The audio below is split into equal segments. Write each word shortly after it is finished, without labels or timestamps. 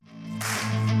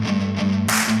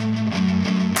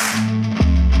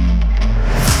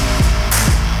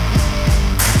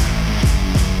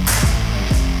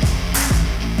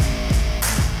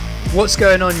What's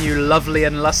going on, you lovely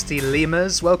and lusty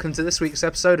lemurs? Welcome to this week's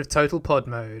episode of Total Pod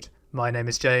Mode. My name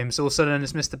is James, also known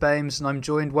as Mr. Bames, and I'm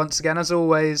joined once again, as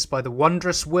always, by the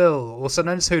wondrous Will, also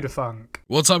known as Hoodafunk.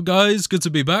 What's up, guys? Good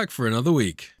to be back for another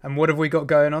week. And what have we got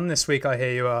going on this week, I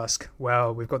hear you ask?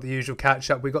 Well, we've got the usual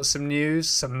catch-up, we've got some news,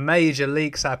 some major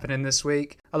leaks happening this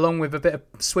week, along with a bit of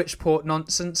Switch port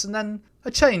nonsense, and then a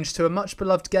change to a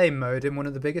much-beloved game mode in one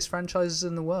of the biggest franchises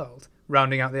in the world.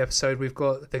 Rounding out the episode, we've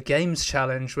got the Games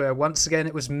Challenge, where once again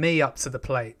it was me up to the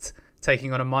plate,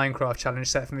 taking on a Minecraft challenge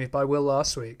set for me by Will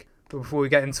last week. But before we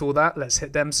get into all that, let's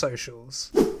hit them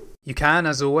socials. You can,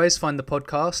 as always, find the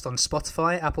podcast on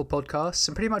Spotify, Apple Podcasts,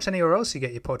 and pretty much anywhere else you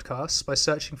get your podcasts by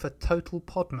searching for Total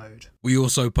Pod Mode. We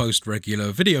also post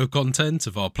regular video content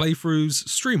of our playthroughs,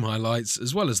 stream highlights,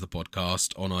 as well as the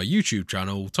podcast on our YouTube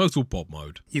channel, Total Pod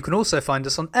Mode. You can also find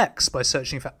us on X by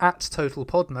searching for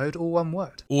 @TotalPodMode, all one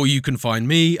word. Or you can find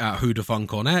me at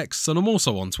Hoodafunk on X, and I'm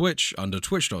also on Twitch under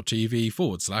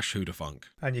twitch.tv/Hoodafunk.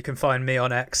 And you can find me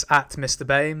on X at Mr.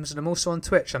 Bames, and I'm also on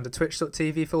Twitch under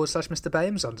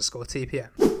twitch.tv/MrBames_TPM.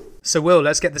 So Will,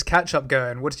 let's get this catch-up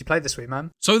going. What did you play this week,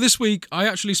 man? So this week, I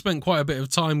actually spent quite a bit of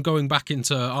time going back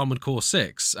into Armored Core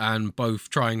 6 and both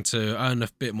trying to earn a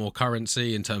bit more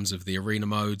currency in terms of the arena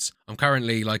modes. I'm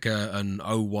currently like an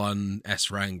 01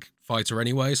 S-rank fighter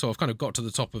anyway, so I've kind of got to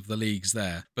the top of the leagues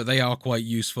there. But they are quite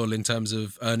useful in terms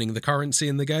of earning the currency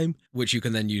in the game, which you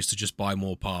can then use to just buy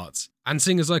more parts. And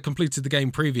seeing as I completed the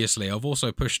game previously, I've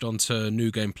also pushed on to New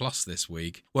Game Plus this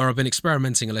week, where I've been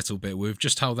experimenting a little bit with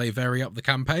just how they vary up the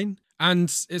campaign.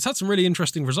 And it's had some really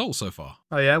interesting results so far.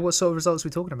 Oh yeah? What sort of results are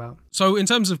we talking about? So in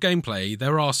terms of gameplay,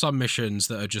 there are some missions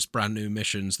that are just brand new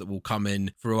missions that will come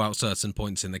in throughout certain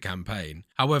points in the campaign.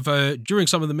 However, during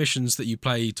some of the missions that you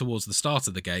play towards the start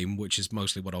of the game, which is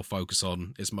mostly what I'll focus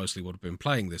on, is mostly what I've been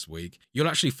playing this week, you'll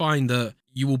actually find that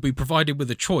you will be provided with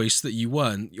a choice that you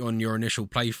weren't on your initial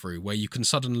playthrough, where you can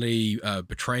suddenly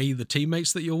betray the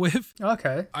teammates that you're with.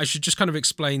 Okay. I should just kind of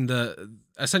explain that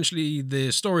essentially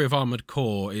the story of Armored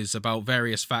Core is about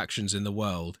various factions in the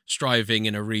world striving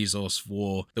in a resource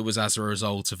war that was as a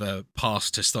result of a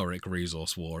past historic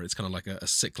resource war. It's kind of like a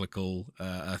cyclical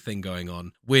thing going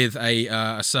on with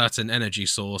a certain energy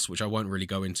source, which I won't really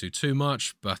go into too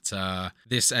much, but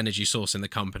this energy source in the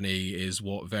company is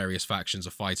what various factions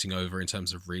are fighting over in terms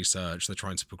of research. They're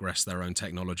trying to progress their own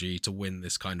technology to win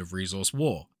this kind of resource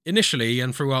war. Initially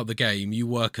and throughout the game, you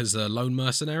work as a lone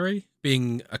mercenary,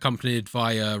 being accompanied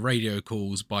via radio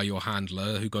calls by your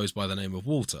handler, who goes by the name of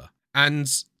Walter. And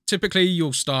typically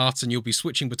you'll start and you'll be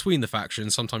switching between the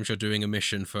factions. Sometimes you're doing a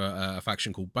mission for a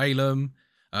faction called Balaam.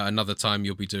 Another time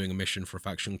you'll be doing a mission for a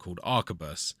faction called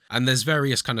Arquebus. And there's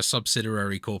various kind of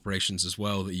subsidiary corporations as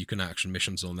well that you can action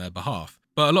missions on their behalf.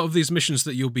 But a lot of these missions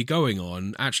that you'll be going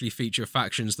on actually feature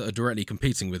factions that are directly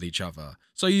competing with each other.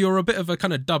 So you're a bit of a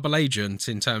kind of double agent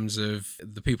in terms of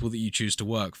the people that you choose to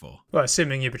work for. Well,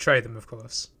 assuming you betray them, of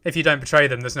course. If you don't betray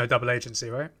them, there's no double agency,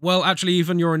 right? Well, actually,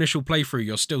 even your initial playthrough,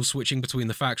 you're still switching between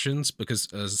the factions because,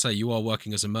 as I say, you are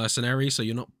working as a mercenary, so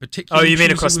you're not particularly... Oh, you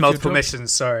mean across multiple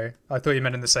missions, sorry. I thought you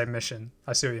meant in the same mission.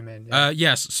 I see what you mean. Yeah.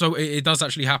 Yes, so it does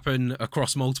actually happen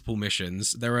across multiple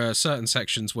missions. There are certain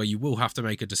sections where you will have to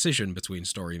make a decision between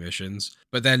story missions,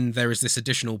 but then there is this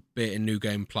additional bit in New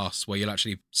Game Plus where you'll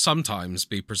actually sometimes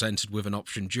be presented with an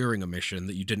option during a mission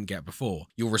that you didn't get before.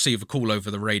 You'll receive a call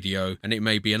over the radio, and it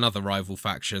may be another rival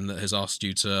faction that has asked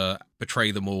you to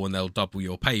betray them all and they'll double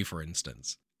your pay, for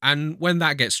instance. And when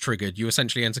that gets triggered, you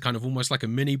essentially enter kind of almost like a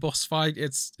mini boss fight.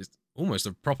 It's almost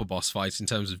a proper boss fight in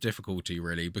terms of difficulty,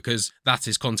 really, because that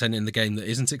is content in the game that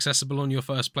isn't accessible on your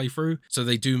first playthrough. So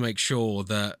they do make sure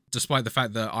that, despite the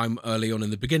fact that I'm early on in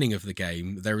the beginning of the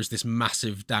game, there is this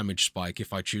massive damage spike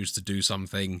if I choose to do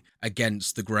something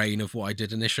against the grain of what I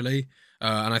did initially.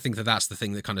 And I think that that's the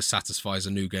thing that kind of satisfies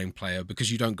a new game player,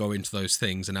 because you don't go into those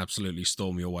things and absolutely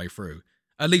storm your way through.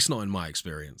 At least not in my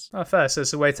experience. Oh, fair. So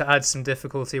it's a way to add some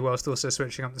difficulty whilst also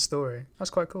switching up the story. That's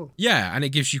quite cool. Yeah, and it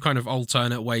gives you kind of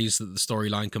alternate ways that the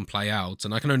storyline can play out,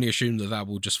 and I can only assume that that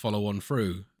will just follow on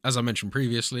through. As I mentioned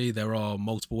previously, there are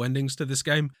multiple endings to this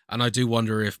game, and I do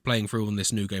wonder if playing through on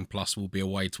this New Game Plus will be a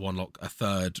way to unlock a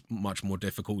third, much more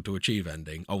difficult to achieve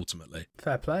ending, ultimately.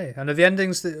 Fair play. And are the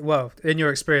endings, well, in your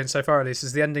experience so far at least,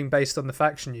 is the ending based on the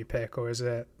faction you pick, or is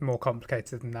it more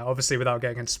complicated than that? Obviously, without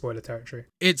getting into spoiler territory.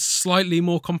 It's slightly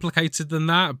more complicated than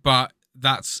that, but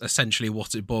that's essentially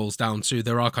what it boils down to.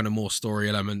 There are kind of more story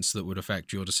elements that would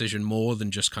affect your decision more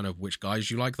than just kind of which guys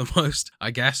you like the most,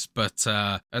 I guess. But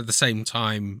at the same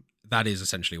time, that is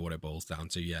essentially what it boils down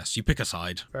to, yes. You pick a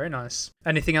side. Very nice.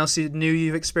 Anything else new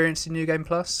you've experienced in New Game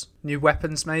Plus? New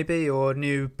weapons maybe, or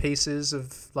new pieces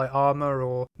of like armor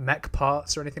or mech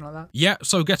parts or anything like that? Yeah,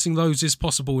 so getting those is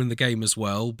possible in the game as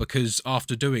well, because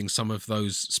after doing some of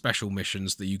those special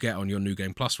missions that you get on your New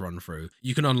Game Plus run through,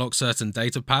 you can unlock certain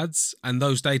data pads, and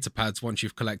those data pads, once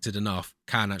you've collected enough,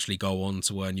 can actually go on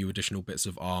to earn you additional bits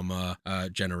of armor,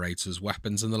 generators,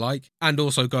 weapons, and the like. And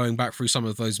also going back through some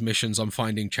of those missions, I'm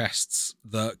finding chests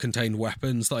that contain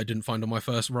weapons that I didn't find on my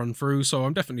first run through, so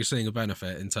I'm definitely seeing a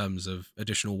benefit in terms of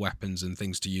additional weapons and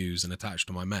things to use and attach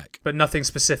to my mech. But nothing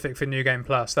specific for New Game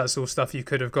Plus. That's all stuff you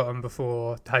could have gotten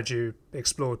before had you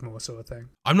explored more, sort of thing.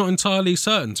 I'm not entirely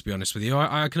certain, to be honest with you.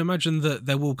 I can imagine that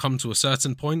there will come to a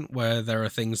certain point where there are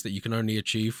things that you can only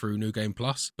achieve through New Game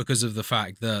Plus because of the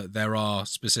fact that there are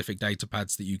specific data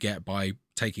pads that you get by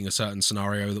taking a certain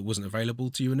scenario that wasn't available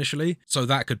to you initially. So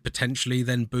that could potentially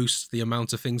then boost the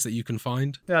amount of things that you can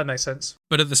find. Yeah, that makes sense.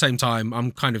 But at the same time,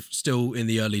 I'm kind of still in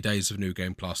the early days of New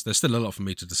Game Plus. There's still a lot for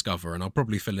me to discover, and I'll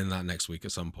probably fill in that next week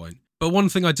at some point. But one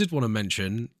thing I did want to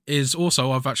mention is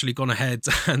also I've actually gone ahead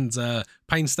and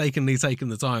painstakingly taken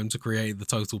the time to create the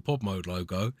Total Pod Mode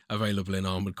logo, available in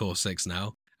Armored Core 6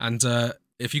 now. And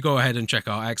if you go ahead and check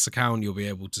our X account, you'll be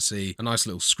able to see a nice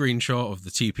little screenshot of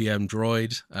the TPM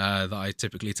droid that I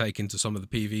typically take into some of the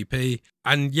PvP.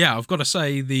 And yeah, I've got to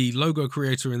say, the logo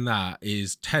creator in that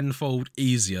is tenfold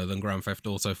easier than Grand Theft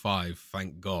Auto 5,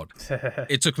 thank God.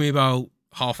 It took me about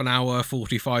half an hour,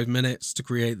 45 minutes to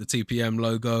create the TPM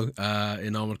logo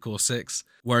in Armored Core 6.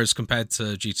 Whereas compared to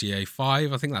GTA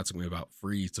 5, I think that took me about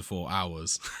 3 to 4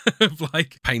 hours of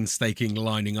like painstaking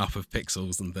lining up of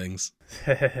pixels and things.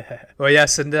 Well,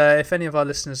 yes, and if any of our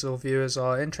listeners or viewers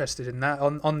are interested in that,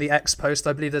 on the X post,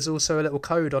 I believe there's also a little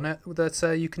code on it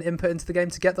that you can input into the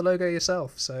game to get the logo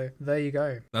yourself. So there you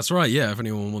go. That's right, yeah. If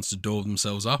anyone wants to door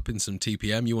themselves up in some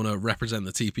TPM, you want to represent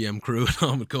the TPM crew at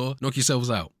Armored Core, knock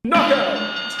yourselves out. Knock.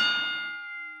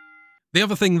 The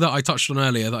other thing that I touched on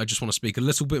earlier that I just want to speak a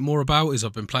little bit more about is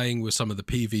I've been playing with some of the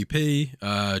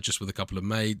PvP, just with a couple of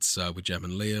mates, with Jem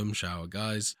and Liam, shout out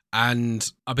guys.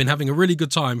 And I've been having a really good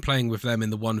time playing with them in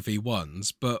the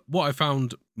 1v1s, but what I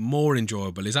found more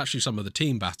enjoyable is actually some of the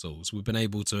team battles. We've been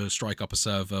able to strike up a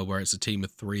server where it's a team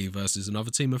of 3 versus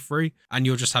another team of 3, and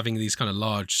you're just having these kind of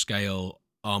large-scale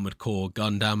Armored Core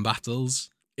Gundam battles.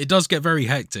 It does get very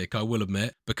hectic, I will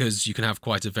admit, because you can have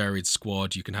quite a varied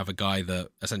squad. You can have a guy that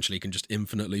essentially can just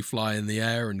infinitely fly in the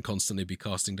air and constantly be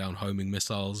casting down homing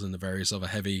missiles and the various other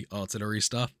heavy artillery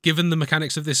stuff. Given the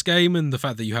mechanics of this game and the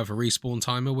fact that you have a respawn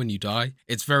timer when you die,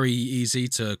 it's very easy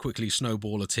to quickly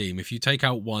snowball a team. If you take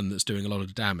out one that's doing a lot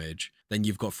of damage, then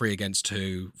you've got 3 against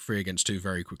 2. 3 against 2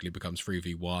 very quickly becomes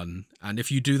 3v1. And if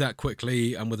you do that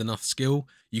quickly and with enough skill,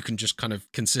 you can just kind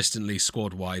of consistently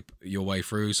squad wipe your way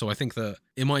through. So I think that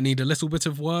it might need a little bit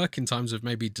of work in terms of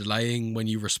maybe delaying when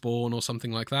you respawn or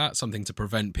something like that. Something to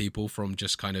prevent people from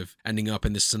just kind of ending up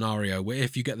in this scenario where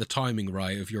if you get the timing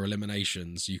right of your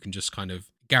eliminations, you can just kind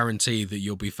of guarantee that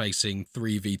you'll be facing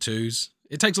 3v2s.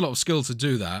 It takes a lot of skill to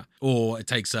do that, or it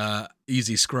takes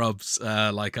easy scrubs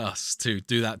like us to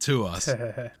do that to us.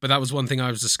 But that was one thing I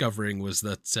was discovering, was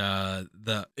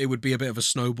that it would be a bit of a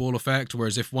snowball effect,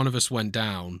 whereas if one of us went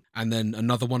down and then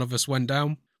another one of us went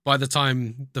down, by the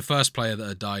time the first player that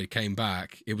had died came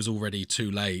back, it was already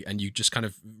too late, and you just kind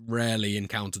of rarely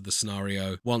encountered the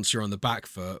scenario once you're on the back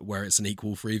foot where it's an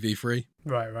equal 3v3.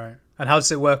 Right. And how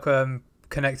does it work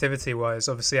connectivity-wise?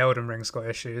 Obviously, Elden Ring's got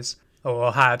issues.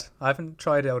 Or had. I haven't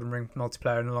tried Elden Ring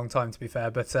multiplayer in a long time, to be fair,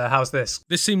 but how's this?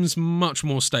 This seems much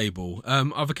more stable.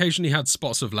 I've occasionally had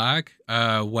spots of lag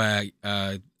where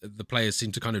the players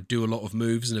seem to kind of do a lot of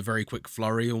moves in a very quick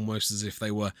flurry, almost as if they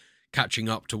were catching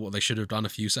up to what they should have done a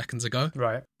few seconds ago.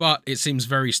 Right. But it seems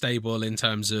very stable in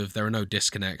terms of there are no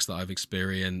disconnects that I've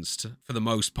experienced. For the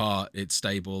most part, it's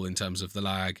stable in terms of the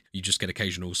lag. You just get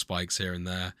occasional spikes here and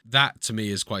there. That, to me,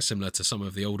 is quite similar to some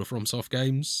of the older FromSoft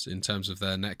games in terms of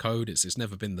their netcode. It's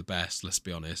never been the best, let's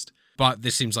be honest. But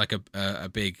this seems like a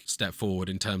big step forward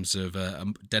in terms of a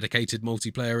dedicated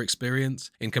multiplayer experience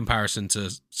in comparison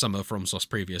to some of FromSoft's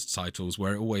previous titles,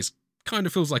 where it always kind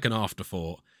of feels like an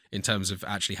afterthought in terms of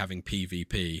actually having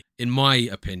PvP. In my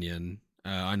opinion,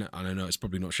 I know it's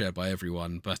probably not shared by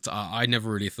everyone, but I never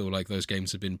really feel like those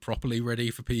games have been properly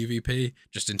ready for PvP,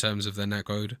 just in terms of their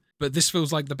netcode. But this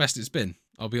feels like the best it's been,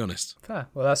 I'll be honest. Fair.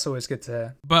 Well, that's always good to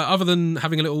hear. But other than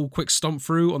having a little quick stomp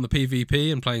through on the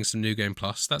PvP and playing some New Game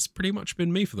Plus, that's pretty much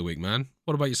been me for the week, man.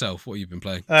 What about yourself? What have you been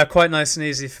playing? Quite nice and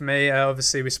easy for me.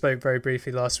 Obviously, we spoke very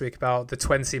briefly last week about the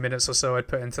 20 minutes or so I'd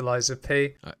put into Illusive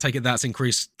P. Take it that's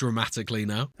increased dramatically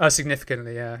now? Oh,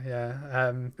 significantly,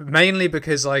 yeah. Mainly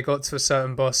because I got to a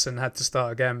certain boss and had to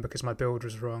start again because my build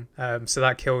was wrong. So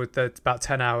that killed about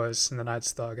 10 hours, and then I had to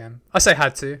start again. I say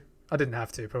had to. I didn't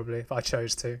have to, probably, if I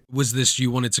chose to. Was this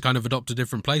you wanted to kind of adopt a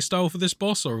different playstyle for this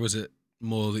boss, or was it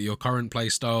more that your current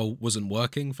playstyle wasn't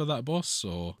working for that boss?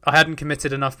 Or I hadn't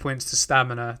committed enough points to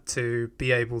stamina to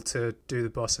be able to do the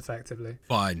boss effectively.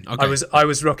 Fine. Okay. I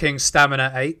was rocking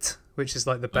stamina 8, which is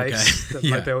like the base that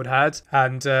my build had,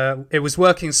 and it was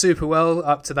working super well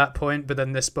up to that point. But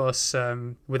then this boss,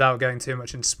 without going too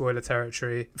much into spoiler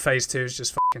territory, phase 2 is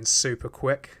just fucking super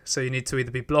quick. So you need to either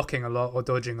be blocking a lot or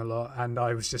dodging a lot, and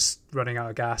I was just running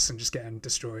out of gas and just getting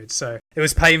destroyed. So it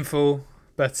was painful.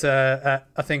 But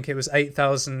I think it was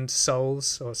 8,000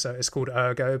 souls, or so it's called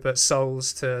Ergo, but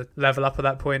souls to level up at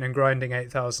that point, and grinding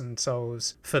 8,000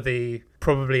 souls for the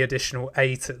probably additional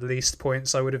 8 at least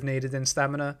points I would have needed in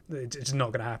stamina. It's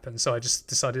not going to happen, so I just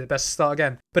decided it best to start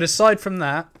again. But aside from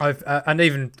that, I've and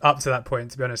even up to that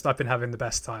point, to be honest, I've been having the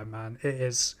best time, man. It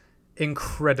is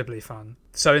incredibly fun.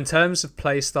 So in terms of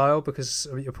play style, because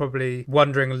you're probably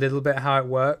wondering a little bit how it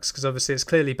works, because obviously it's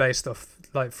clearly based off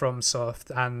like FromSoft,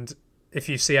 and if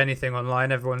you see anything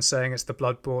online, everyone's saying it's the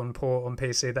Bloodborne port on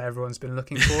PC that everyone's been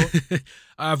looking for.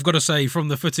 I've got to say, from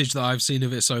the footage that I've seen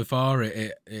of it so far,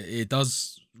 it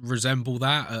does resemble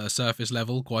that at a surface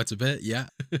level quite a bit, yeah.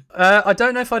 I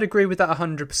don't know if I'd agree with that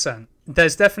 100%.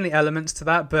 There's definitely elements to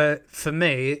that, but for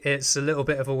me, it's a little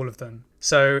bit of all of them.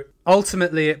 So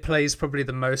ultimately, it plays probably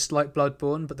the most like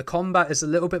Bloodborne, but the combat is a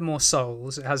little bit more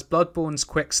Souls. It has Bloodborne's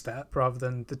quick step rather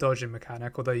than the dodging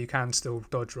mechanic, although you can still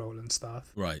dodge roll and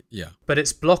stuff. Right, yeah. But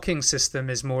its blocking system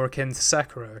is more akin to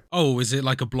Sekiro. Oh, is it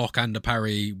like a block and a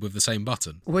parry with the same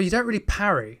button? Well, you don't really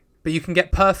parry, but you can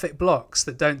get perfect blocks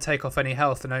that don't take off any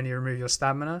health and only remove your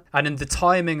stamina. And in the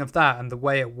timing of that and the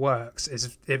way it works,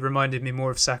 it reminded me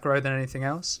more of Sekiro than anything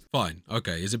else. Fine,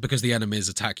 okay. Is it because the enemies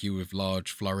attack you with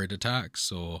large flurried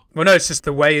attacks, or? Well, no, it's just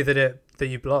the way that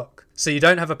you block. So you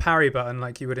don't have a parry button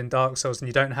like you would in Dark Souls, and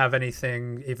you don't have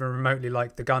anything even remotely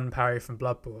like the gun parry from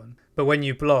Bloodborne. But when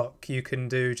you block, you can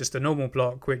do just a normal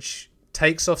block, which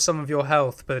takes off some of your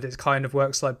health, but it kind of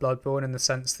works like Bloodborne in the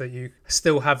sense that you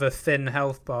still have a thin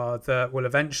health bar that will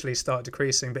eventually start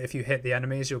decreasing, but if you hit the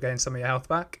enemies, you'll gain some of your health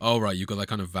back. Oh, right, you've got that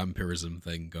kind of vampirism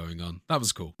thing going on. That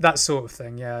was cool. That sort of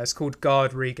thing, yeah. It's called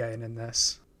guard regain in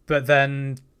this. But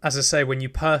then, as I say, when you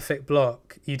perfect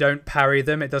block, you don't parry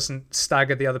them. It doesn't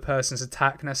stagger the other person's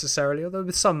attack necessarily, although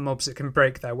with some mobs it can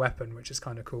break their weapon, which is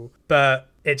kind of cool. But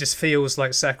it just feels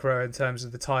like Sekiro in terms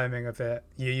of the timing of it.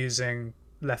 You're using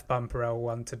left bumper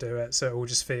L1 to do it, so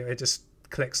it just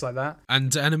clicks like that.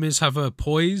 And do enemies have a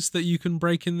poise that you can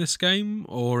break in this game,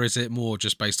 or is it more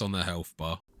just based on their health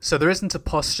bar? So there isn't a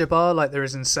posture bar like there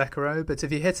is in Sekiro, but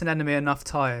if you hit an enemy enough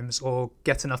times or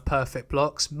get enough perfect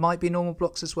blocks, might be normal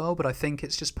blocks as well, but I think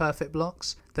it's just perfect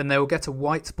blocks, then they will get a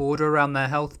white border around their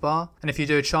health bar. And if you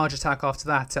do a charge attack after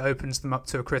that, it opens them up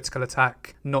to a critical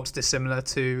attack, not dissimilar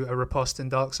to a riposte in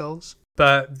Dark Souls.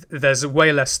 But there's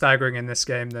way less staggering in this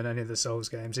game than any of the Souls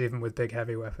games, even with big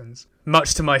heavy weapons.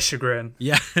 Much to my chagrin.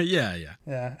 Yeah.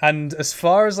 Yeah, and as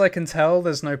far as I can tell,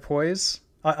 there's no poise.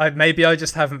 Maybe I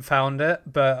just haven't found it,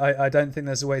 but I don't think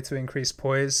there's a way to increase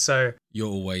poise, so... You're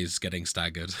always getting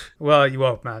staggered.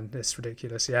 Well, man, it's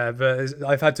ridiculous, yeah, but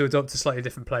I've had to adopt a slightly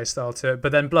different playstyle to it,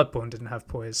 but then Bloodborne didn't have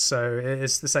poise, so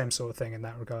it's the same sort of thing in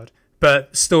that regard.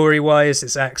 But story-wise,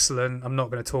 it's excellent. I'm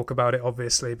not going to talk about it,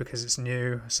 obviously, because it's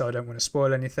new, so I don't want to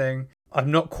spoil anything.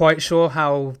 I'm not quite sure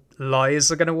how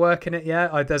lies are going to work in it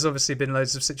yet. There's obviously been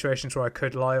loads of situations where I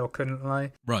could lie or couldn't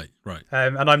lie. Right.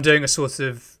 And I'm doing a sort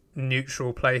of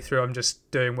neutral playthrough. I'm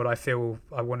just doing what I feel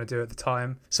I want to do at the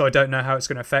time. So I don't know how it's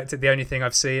going to affect it. The only thing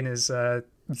I've seen is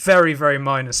very, very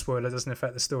minor spoiler. It doesn't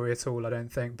affect the story at all, I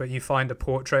don't think. But you find a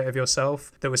portrait of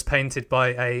yourself that was painted by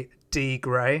a D.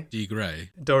 Gray.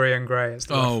 Dorian Gray. It's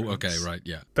the reference. Okay, right,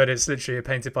 yeah. But it's literally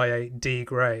painted by a D.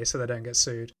 Gray, so they don't get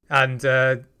sued. And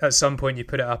at some point you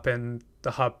put it up in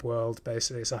the hub world,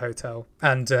 basically. It's a hotel.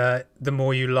 And the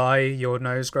more you lie, your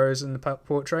nose grows in the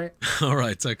portrait. All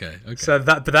right, okay. So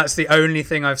that's the only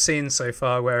thing I've seen so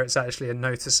far where it's actually a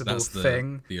noticeable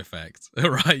thing. The effect.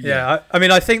 Right, yeah. I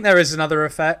mean, I think there is another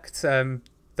effect that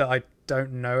I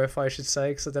don't know if I should say,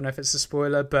 because I don't know if it's a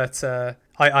spoiler, but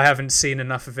I haven't seen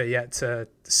enough of it yet to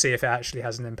see if it actually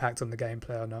has an impact on the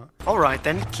gameplay or not. All right,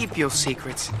 then, keep your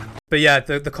secrets. But yeah,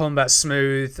 the combat's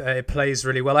smooth, it plays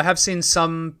really well. I have seen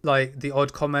some, like, the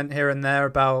odd comment here and there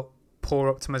about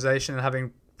poor optimization and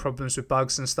having problems with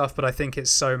bugs and stuff, but I think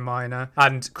it's so minor.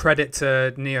 And credit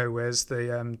to NeoWiz,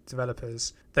 the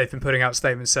developers. they've been putting out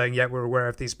statements saying, yeah, we're aware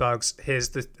of these bugs. Here's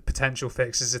the potential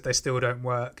fixes. If they still don't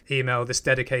work, email this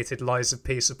dedicated Lies of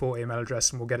P support email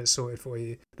address and we'll get it sorted for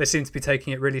you. They seem to be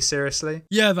taking it really seriously.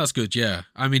 Yeah, that's good. Yeah,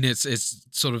 I mean, it's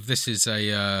sort of, this is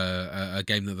a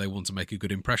game that they want to make a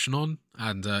good impression on,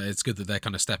 and it's good that they're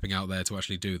kind of stepping out there to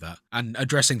actually do that and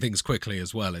addressing things quickly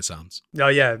as well. It sounds. Oh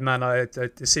yeah, man.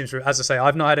 It seems, as I say,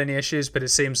 I've not had any issues, but it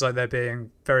seems like they're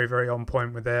being very, very on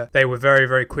point with it. They were very,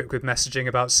 very quick with messaging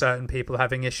about certain people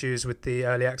having issues with the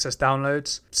early access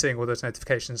downloads, seeing all those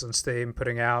notifications on Steam,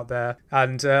 putting it out there,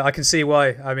 and I can see why.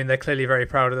 I mean, they're clearly very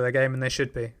proud of their game, and they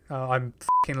should be. I'm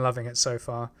fucking loving it so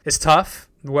far. It's tough.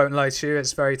 Won't lie to you,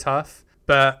 it's very tough,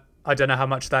 but I don't know how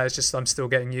much of that is just I'm still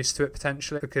getting used to it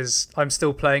potentially, because I'm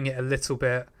still playing it a little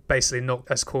bit, basically not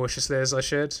as cautiously as I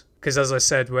should. Because as I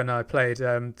said when I played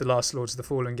the last Lords of the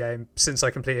Fallen game, since I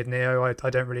completed Neo,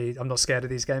 I'm not scared of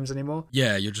these games anymore.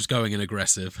 Yeah, you're just going in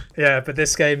aggressive. Yeah, but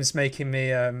this game's making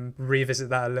me revisit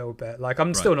that a little bit. Like,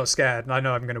 I'm still not scared, and I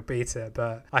know I'm going to beat it,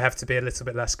 but I have to be a little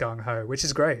bit less gung-ho, which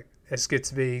is great. It's good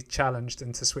to be challenged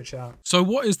and to switch out. So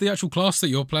what is the actual class that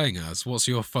you're playing as? What's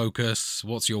your focus?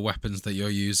 What's your weapons that you're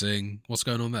using? What's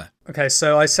going on there? Okay,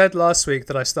 so I said last week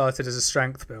that I started as a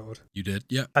strength build. You did,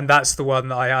 yeah. And that's the one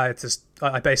that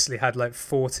I basically had like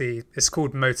 40, it's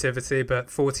called motivity, but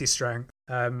 40 strength.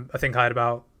 I think I had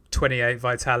about 28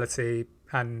 vitality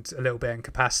and a little bit in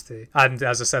capacity. And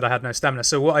as I said, I had no stamina.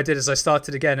 So what I did is I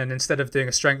started again, and instead of doing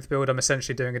a strength build, I'm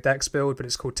essentially doing a dex build, but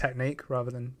it's called technique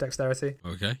rather than dexterity.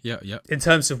 Okay, yeah. In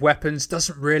terms of weapons,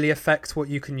 doesn't really affect what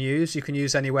you can use. You can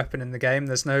use any weapon in the game.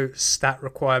 There's no stat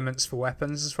requirements for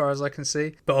weapons as far as I can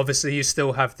see. But obviously you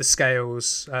still have the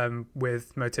scales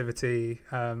with motivity,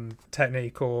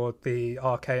 technique, or the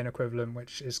arcane equivalent,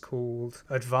 which is called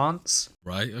advance.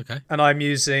 Right, okay. And I'm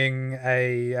using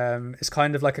it's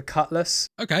kind of like a cutlass.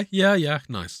 Okay, yeah,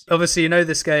 nice. Obviously, you know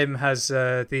this game has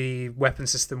the weapon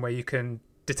system where you can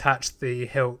detach the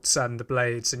hilts and the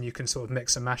blades and you can sort of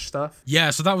mix and mash stuff.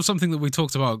 Yeah, so that was something that we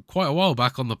talked about quite a while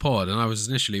back on the pod, and I was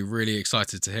initially really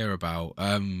excited to hear about.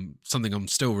 Something I'm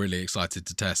still really excited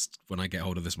to test when I get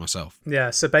hold of this myself. Yeah,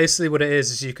 so basically what it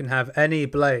is you can have any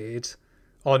blade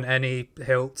on any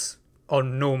hilt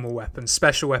on normal weapons.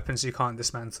 Special weapons, you can't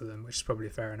dismantle them, which is probably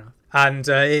fair enough. And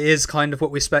it is kind of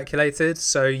what we speculated.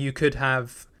 So you could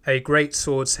have a great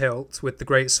sword's hilt with the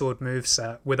great sword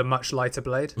moveset with a much lighter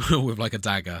blade. With like a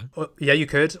dagger. Yeah, you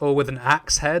could. Or with an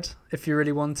axe head, if you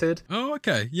really wanted. Oh,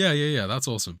 okay. Yeah. That's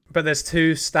awesome. But there's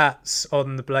two stats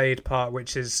on the blade part,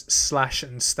 which is slash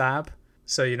and stab.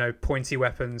 So, you know, pointy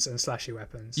weapons and slashy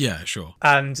weapons. Yeah, sure.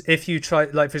 And if you try,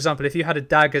 like, for example, if you had a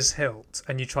dagger's hilt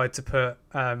and you tried to put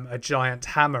a giant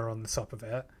hammer on the top of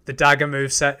it, the dagger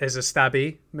moveset is a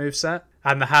stabby moveset,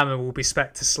 and the hammer will be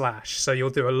spec to slash. So you'll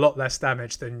do a lot less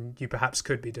damage than you perhaps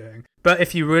could be doing. But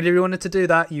if you really wanted to do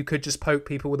that, you could just poke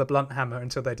people with a blunt hammer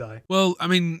until they die. Well, I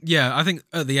mean, yeah, I think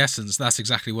at the essence, that's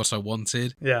exactly what I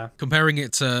wanted. Yeah. Comparing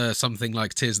it to something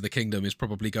like Tears of the Kingdom is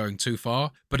probably going too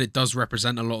far, but it does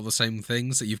represent a lot of the same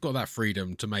things, that you've got that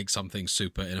freedom to make something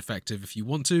super ineffective if you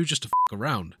want to, just to f***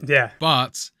 around. Yeah.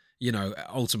 But, you know,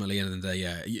 ultimately, in the end of the day,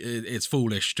 yeah, it's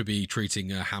foolish to be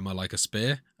treating a hammer like a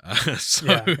spear.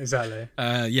 Yeah, exactly.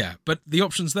 Yeah, but the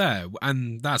option's there,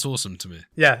 and that's awesome to me.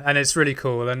 Yeah, and it's really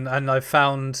cool, and I've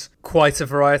found quite a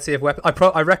variety of weapons.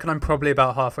 I reckon I'm probably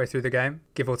about halfway through the game,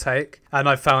 give or take, and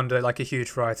I've found a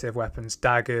huge variety of weapons: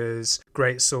 daggers,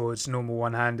 great swords, normal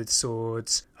one-handed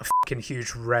swords, a fucking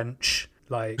huge wrench,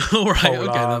 like all right, pole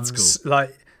okay, arms, that's cool.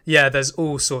 Like, yeah, there's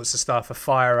all sorts of stuff. A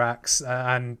fire axe,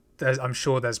 and I'm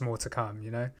sure there's more to come. You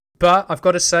know, but I've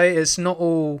got to say, it's not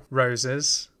all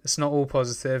roses. It's not all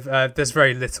positive. There's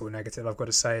very little negative, I've got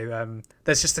to say.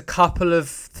 There's just a couple of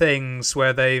things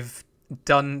where they've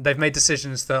made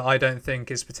decisions that I don't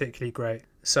think is particularly great.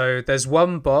 So there's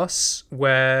one boss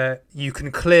where you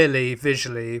can clearly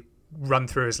visually run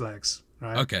through his legs.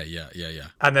 Right. Okay, yeah.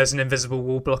 And there's an invisible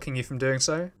wall blocking you from doing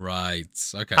so. Right,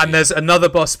 okay. And there's another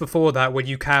boss before that where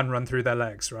you can run through their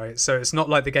legs, right? So it's not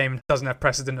like the game doesn't have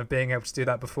precedent of being able to do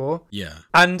that before. Yeah.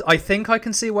 And I think I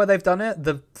can see why they've done it.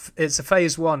 It's a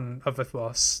phase 1 of a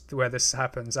boss where this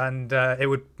happens, and it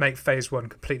would make phase 1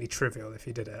 completely trivial if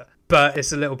you did it. But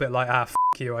it's a little bit like, f***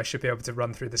 you, I should be able to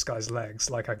run through this guy's legs.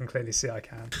 Like, I can clearly see I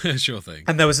can. Sure thing.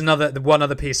 And there was one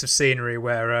other piece of scenery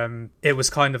where it was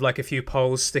kind of like a few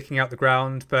poles sticking out the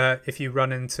ground, but if you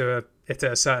run into it at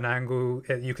a certain angle,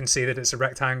 you can see that it's a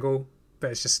rectangle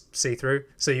but it's just see-through.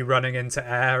 So you're running into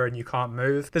air and you can't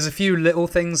move. There's a few little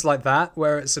things like that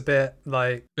where it's a bit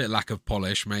like... Bit lack of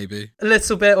polish, maybe. A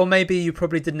little bit, or maybe you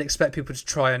probably didn't expect people to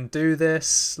try and do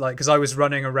this. Like, because I was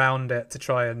running around it to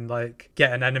try and, like,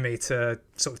 get an enemy to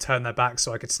sort of turn their back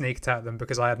so I could sneak attack them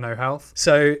because I had no health.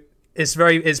 So... It's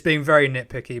being very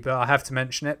nitpicky, but I have to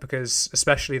mention it because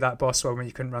especially that boss one when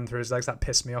you couldn't run through his legs, that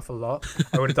pissed me off a lot.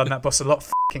 I would have done that boss a lot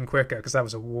fucking quicker because that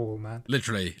was a wall, man.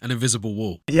 Literally, an invisible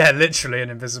wall. Yeah, literally an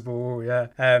invisible wall, yeah.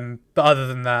 But other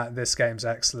than that, this game's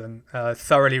excellent.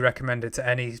 Thoroughly recommend it to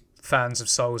any fans of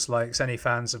Souls-likes, any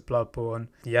fans of Bloodborne.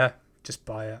 Yeah, just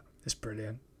buy it. It's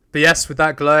brilliant. But yes, with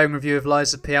that glowing review of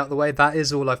Lies of P out the way, that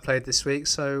is all I've played this week,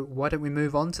 so why don't we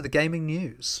move on to the gaming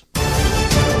news?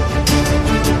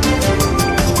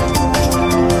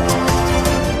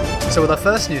 So with our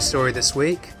first news story this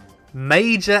week,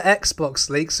 major Xbox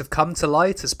leaks have come to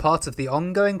light as part of the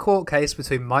ongoing court case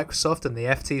between Microsoft and the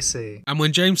FTC. And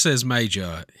when James says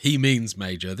major, he means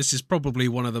major. This is probably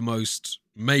one of the most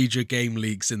major game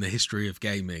leaks in the history of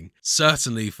gaming,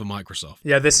 certainly for Microsoft.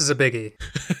 Yeah, this is a biggie.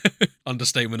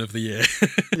 Understatement of the year.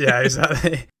 Yeah,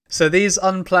 exactly. So these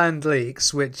unplanned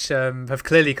leaks, which have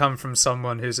clearly come from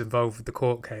someone who's involved with the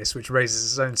court case, which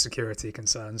raises its own security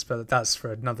concerns, but that's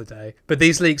for another day. But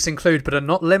these leaks include, but are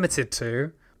not limited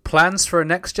to, plans for a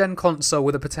next-gen console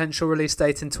with a potential release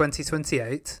date in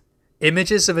 2028,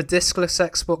 images of a discless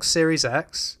Xbox Series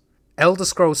X, Elder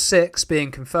Scrolls 6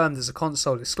 being confirmed as a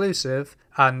console exclusive,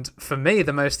 and, for me,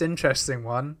 the most interesting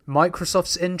one,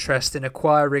 Microsoft's interest in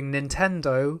acquiring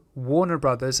Nintendo, Warner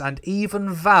Brothers, and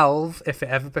even Valve if it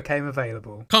ever became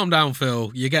available. Calm down,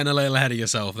 Phil. You're getting a little ahead of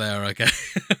yourself there, okay?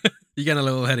 You're getting a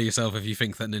little ahead of yourself if you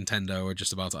think that Nintendo are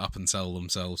just about to up and sell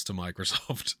themselves to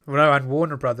Microsoft. Well, no, and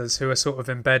Warner Brothers, who are sort of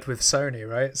in bed with Sony,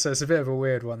 right? So it's a bit of a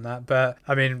weird one, that. But,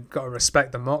 I mean, got to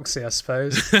respect the moxie, I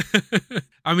suppose.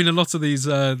 I mean, a lot of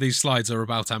these slides are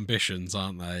about ambitions,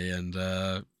 aren't they?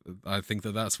 And I think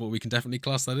that's what we can definitely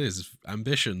class that is.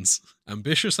 Ambitions.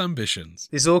 Ambitious ambitions.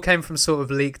 These all came from sort of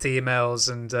leaked emails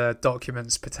and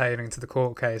documents pertaining to the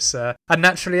court case. And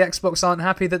naturally, Xbox aren't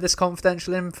happy that this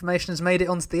confidential information has made it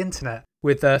onto the internet.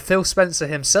 With Phil Spencer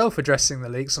himself addressing the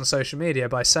leaks on social media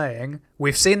by saying,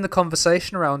 "We've seen the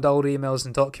conversation around old emails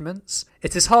and documents.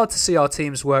 It is hard to see our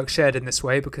team's work shared in this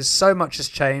way because so much has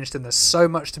changed and there's so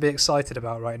much to be excited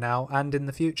about right now and in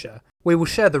the future. We will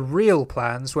share the real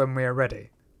plans when we are ready."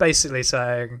 Basically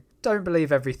saying, don't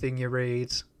believe everything you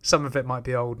read. Some of it might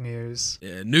be old news.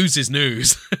 Yeah, news is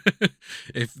news.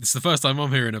 If it's the first time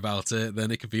I'm hearing about it,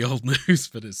 then it could be old news,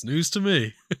 but it's news to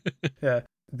me. Yeah.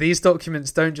 These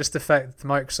documents don't just affect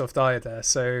Microsoft either.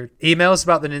 So emails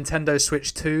about the Nintendo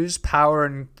Switch 2's power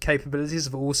and capabilities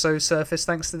have also surfaced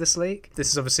thanks to this leak. This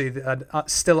is obviously a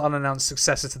still unannounced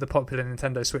successor to the popular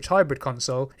Nintendo Switch hybrid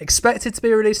console, expected to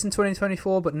be released in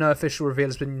 2024, but no official reveal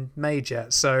has been made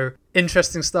yet. So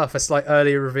interesting stuff. A slight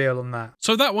early reveal on that.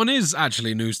 So that one is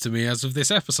actually news to me as of this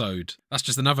episode. That's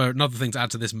just another thing to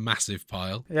add to this massive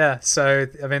pile. Yeah, so,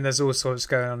 I mean, there's all sorts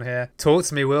going on here. Talk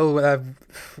to me, Will.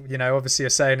 Obviously you're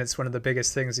saying it's one of the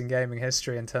biggest things in gaming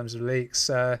history in terms of leaks.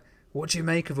 What do you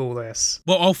make of all this?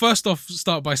 Well, I'll first off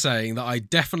start by saying that I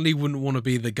definitely wouldn't want to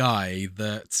be the guy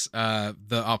that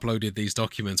uploaded these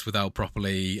documents without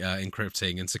properly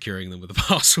encrypting and securing them with a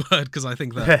password, because I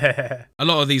think that a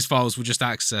lot of these files were just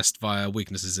accessed via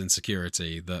weaknesses in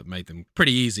security that made them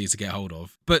pretty easy to get hold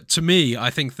of. But to me, I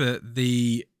think that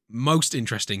the most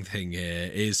interesting thing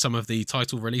here is some of the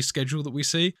title release schedule that we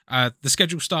see. The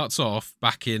schedule starts off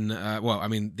back in,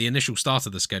 the initial start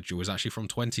of the schedule is actually from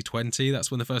 2020.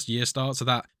 That's when the first year starts. So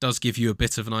that does give you a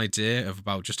bit of an idea of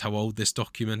about just how old this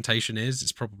documentation is.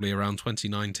 It's probably around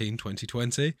 2019,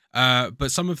 2020.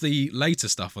 But some of the later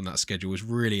stuff on that schedule is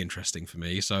really interesting for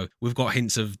me. So we've got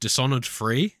hints of Dishonored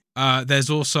 3. There's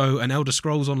also an Elder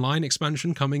Scrolls Online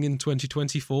expansion coming in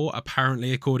 2024,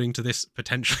 apparently according to this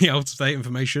potentially out-of-date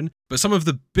information. But some of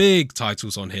the big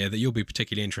titles on here that you'll be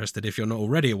particularly interested if you're not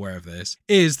already aware of this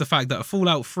is the fact that a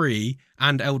Fallout 3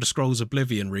 and Elder Scrolls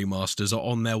Oblivion remasters are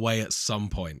on their way at some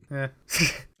point. Yeah.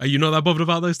 Are you not that bothered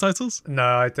about those titles? No,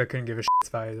 I couldn't give a shit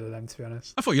about either of them, to be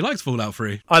honest. I thought you liked Fallout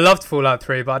 3. I loved Fallout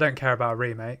 3, but I don't care about a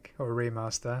remake or a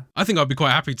remaster. I think I'd be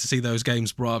quite happy to see those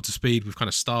games brought up to speed with kind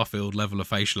of Starfield level of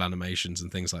facial animations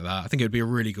and things like that. I think it would be a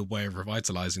really good way of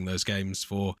revitalizing those games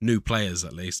for new players,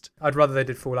 at least. I'd rather they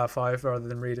did Fallout 5 rather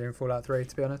than redoing Fallout 3,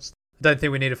 to be honest. I don't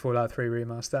think we need a Fallout 3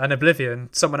 remaster. And Oblivion,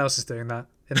 someone else is doing that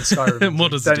in the Skyrim.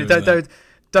 Modders are doing that.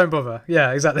 don't bother.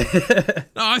 Yeah, exactly.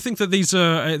 No, I think that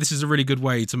this is a really good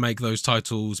way to make those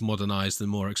titles modernized and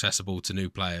more accessible to new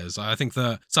players. I think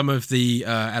that some of the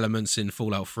elements in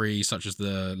Fallout 3, such as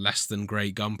the less than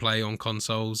great gunplay on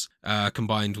consoles,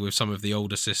 combined with some of the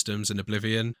older systems in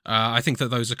Oblivion, I think that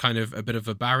those are kind of a bit of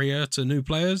a barrier to new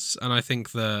players, and I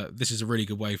think that this is a really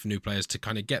good way for new players to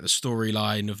kind of get the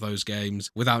storyline of those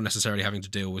games without necessarily having to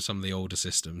deal with some of the older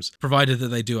systems, provided that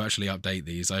they do actually update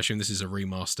these. I assume this is a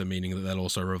remaster, meaning that they'll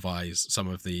also revise some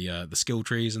of the skill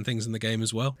trees and things in the game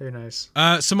as well. Who knows?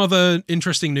 Some other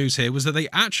interesting news here was that they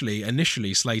actually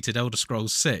initially slated Elder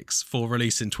Scrolls 6 for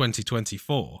release in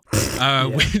 2024,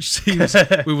 which seems,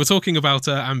 we were talking about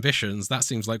ambitions, that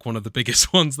seems like one of the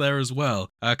biggest ones there as well,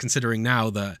 considering now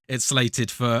that it's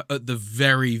slated for, at the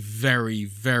very, very,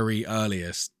 very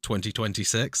earliest,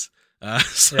 2026.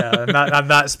 And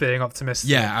that's being optimistic.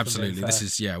 Yeah, absolutely. This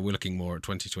is, we're looking more at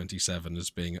 2027 as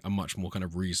being a much more kind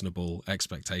of reasonable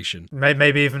expectation.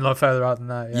 Maybe even a lot further out than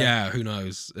that. Yeah, who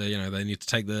knows? They need to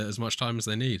take as much time as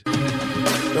they need.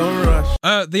 Don't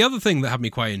rush. The other thing that had me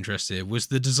quite interested was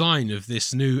the design of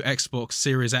this new Xbox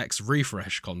Series X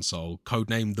refresh console,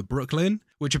 codenamed the Brooklyn,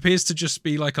 which appears to just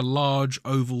be like a large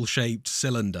oval-shaped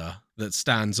cylinder that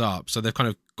stands up. So they've kind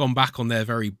of gone back on their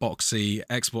very boxy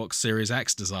Xbox Series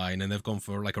X design, and they've gone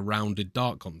for like a rounded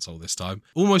dark console this time.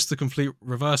 Almost the complete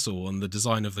reversal on the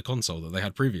design of the console that they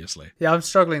had previously. Yeah, I'm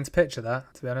struggling to picture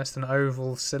that, to be honest, an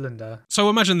oval cylinder. So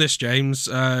imagine this, James.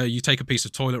 You take a piece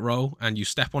of toilet roll and you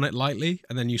step on it lightly,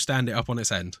 and then you stand it up on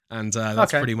its end. And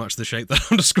that's pretty much the shape that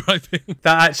I'm describing.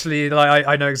 That actually,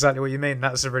 I know exactly what you mean.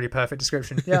 That's a really perfect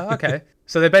description. Yeah, okay.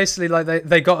 So they basically,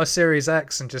 they got a Series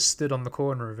X and just stood on the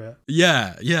corner of it.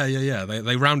 Yeah.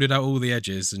 They rounded out all the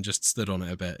edges and just stood on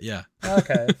it a bit, yeah.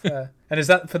 Okay, fair. And is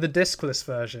that for the discless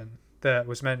version that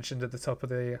was mentioned at the top of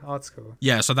the article?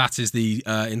 Yeah, so that is the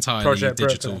entirely Project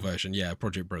digital Brooklyn. version. Yeah,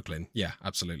 Project Brooklyn. Yeah,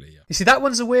 absolutely, yeah. You see, that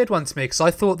one's a weird one to me, because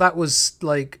I thought that was,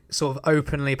 like, sort of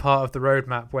openly part of the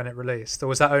roadmap when it released. Or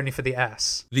was that only for the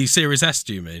S? The Series S,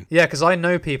 do you mean? Yeah, because I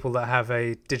know people that have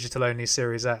a digital-only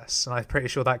Series S, and I'm pretty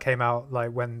sure that came out, like,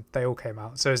 when they all came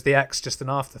out. So is the X just an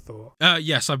afterthought?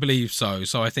 Yes, I believe so.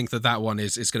 So I think that one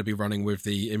is going to be running with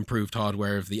the improved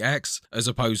hardware of the X, as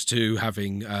opposed to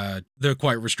having the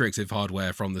quite restrictive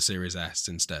hardware from the Series S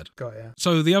instead. Got ya.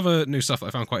 So the other new stuff that I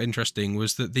found quite interesting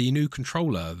was that the new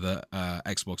controller that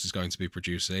Xbox is going to be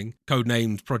producing,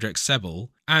 codenamed Project Sebel,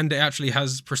 and it actually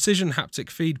has precision haptic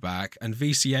feedback and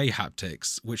VCA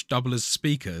haptics, which double as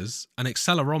speakers, an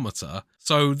accelerometer.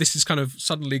 So this is kind of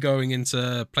suddenly going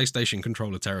into PlayStation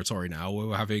controller territory now, where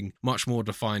we're having much more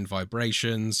defined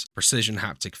vibrations, precision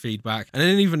haptic feedback, and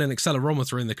then even an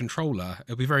accelerometer in the controller.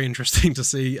 It'll be very interesting to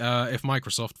see if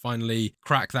Microsoft finally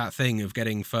crack that thing of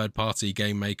getting third-party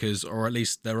game makers, or at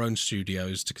least their own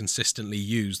studios, to consistently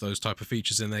use those type of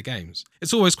features in their games.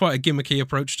 It's always quite a gimmicky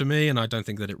approach to me, and I don't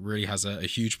think that it really has a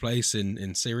huge place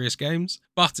in serious games.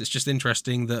 But it's just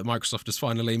interesting that Microsoft has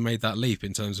finally made that leap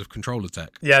in terms of controller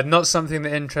tech. Yeah, not something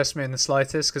that interests me in the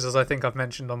slightest, because as I think I've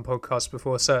mentioned on podcasts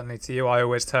before, certainly to you, I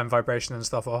always turn vibration and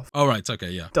stuff off. Oh, right, okay,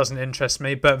 yeah. Doesn't interest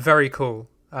me, but very cool.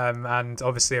 And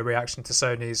obviously a reaction to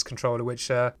Sony's controller, which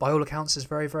by all accounts is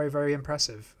very, very, very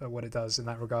impressive at what it does in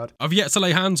that regard. I've yet to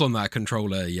lay hands on that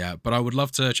controller yet, but I would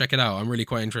love to check it out. I'm really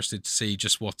quite interested to see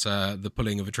just what the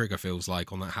pulling of a trigger feels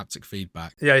like on that haptic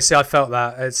feedback. Yeah, you see, I felt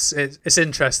that. It's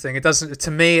interesting. It doesn't,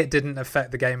 to me, it didn't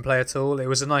affect the gameplay at all. It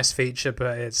was a nice feature,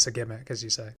 but it's a gimmick, as you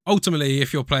say. Ultimately,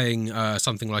 if you're playing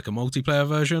something like a multiplayer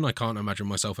version, I can't imagine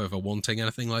myself ever wanting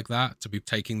anything like that, to be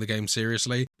taking the game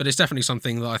seriously. But it's definitely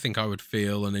something that I think I would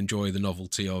feel and enjoy the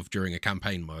novelty of during a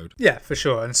campaign mode. Yeah, for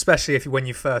sure. And especially when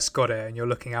you first got it and you're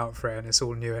looking out for it and it's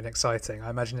all new and exciting, I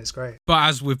imagine it's great. But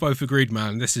as we've both agreed,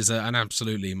 man, this is an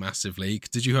absolutely massive leak.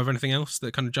 Did you have anything else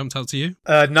that kind of jumped out to you?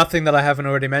 Nothing that I haven't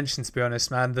already mentioned, to be honest,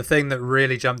 man. The thing that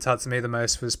really jumped out to me the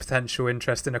most was potential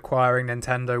interest in acquiring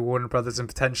Nintendo, Warner Brothers, and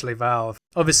potentially Valve.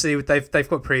 Obviously, they've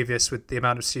got previous with the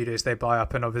amount of studios they buy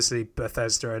up, and obviously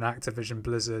Bethesda and Activision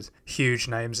Blizzard, huge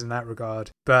names in that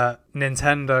regard. But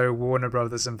Nintendo, Warner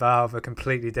Brothers, and Valve are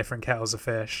completely different kettles of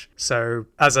fish. So,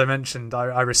 as I mentioned,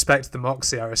 I respect the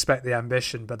moxie, I respect the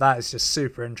ambition, but that is just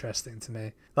super interesting to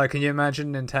me. Like, can you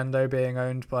imagine Nintendo being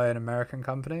owned by an American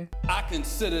company? I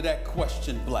consider that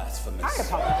question blasphemous. I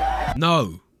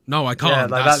apologize. No, I can't.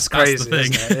 Yeah, like, that's crazy, the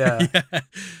thing. isn't it? Yeah.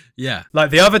 Yeah.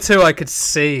 Like, the other two I could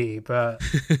see, but,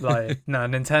 like, no,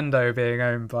 Nintendo being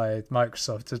owned by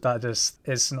Microsoft, that just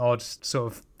is an odd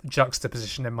sort of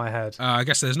juxtaposition in my head. I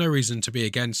guess there's no reason to be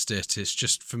against it. It's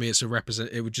just, for me,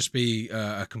 it would just be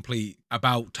a complete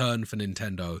about turn for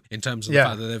Nintendo in terms of the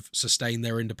fact that they've sustained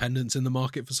their independence in the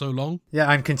market for so long.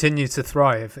 Yeah, and continue to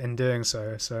thrive in doing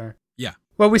so. So yeah.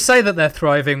 Well, we say that they're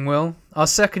thriving, Will. Our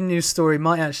second news story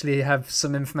might actually have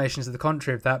some information to the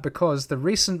contrary of that, because the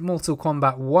recent Mortal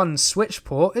Kombat 1 Switch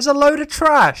port is a load of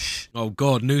trash. Oh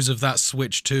god, news of that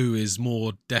Switch 2 is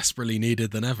more desperately needed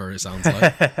than ever, it sounds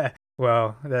like.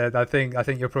 Well, I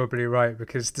think you're probably right,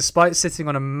 because despite sitting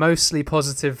on a mostly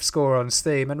positive score on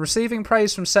Steam and receiving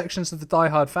praise from sections of the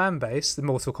diehard fan base, the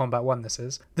Mortal Kombat 1 this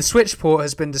is, the Switch port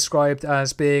has been described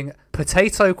as being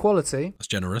potato quality. That's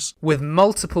generous. With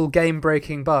multiple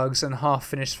game-breaking bugs and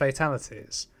half-finished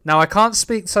fatalities. Now, I can't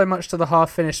speak so much to the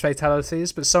half-finished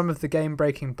fatalities, but some of the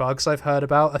game-breaking bugs I've heard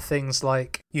about are things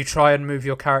like you try and move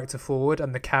your character forward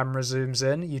and the camera zooms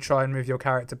in, you try and move your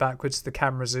character backwards, the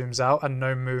camera zooms out, and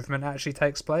no movement actually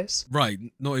takes place. Right,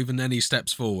 not even any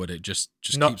steps forward, it just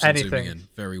not keeps on anything. Zooming in.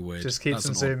 Very weird. Just keeps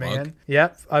That's on an odd zooming bug. in.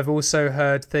 Yep, I've also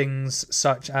heard things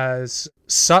such as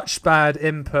such bad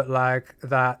input lag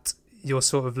that you're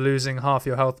sort of losing half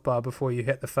your health bar before you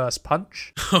hit the first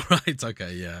punch. All right,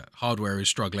 okay, yeah. Hardware is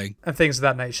struggling. And things of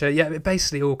that nature. Yeah, it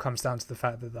basically all comes down to the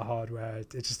fact that the hardware, it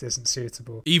just isn't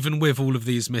suitable. Even with all of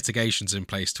these mitigations in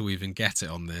place to even get it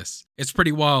on this, it's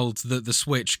pretty wild that the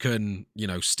Switch can,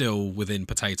 still within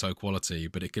potato quality,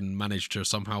 but it can manage to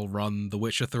somehow run The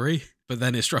Witcher 3. But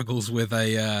then it struggles with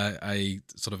a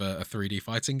sort of a 3D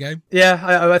fighting game. Yeah,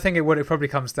 I think what it probably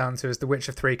comes down to is The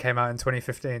Witcher 3 came out in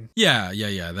 2015. Yeah.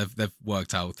 They've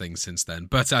worked out things since then.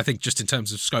 But I think just in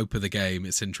terms of scope of the game,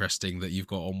 it's interesting that you've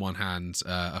got on one hand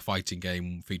a fighting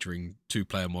game featuring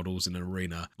 2-player models in an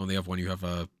arena. On the other one, you have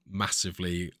a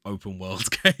massively open world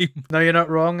game. No, you're not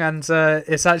wrong, and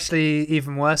it's actually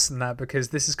even worse than that, because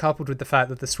this is coupled with the fact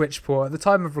that the Switch port, at the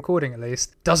time of recording at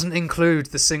least, doesn't include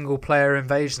the single player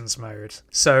invasions mode.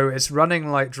 So it's running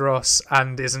like dross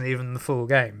and isn't even the full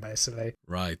game, basically.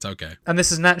 Right, okay. And this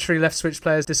has naturally left Switch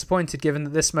players disappointed, given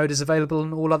that this mode is available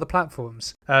on all other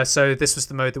platforms. So this was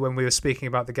the mode that when we were speaking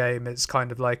about the game, it's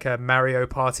kind of like a Mario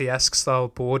Party-esque style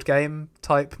board game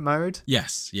type mode.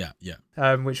 Yes, yeah.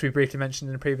 Which we briefly mentioned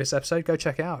in a previous episode. Go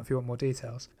check it out if you want more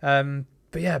details.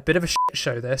 But yeah, a bit of a shit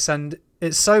show this, and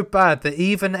it's so bad that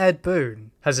even Ed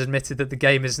Boon has admitted that the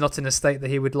game is not in a state that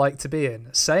he would like to be in,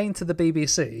 saying to the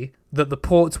BBC that the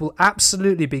port will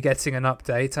absolutely be getting an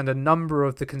update and a number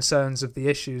of the concerns of the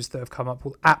issues that have come up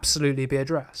will absolutely be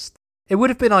addressed. It would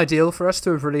have been ideal for us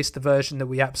to have released the version that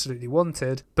we absolutely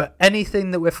wanted, but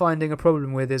anything that we're finding a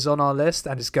problem with is on our list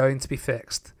and is going to be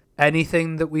fixed.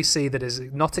 Anything that we see that is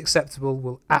not acceptable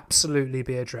will absolutely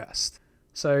be addressed.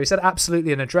 So he said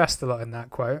absolutely and addressed a lot in that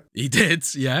quote. He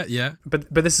did, yeah.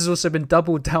 But this has also been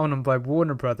doubled down on by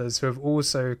Warner Brothers, who have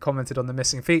also commented on the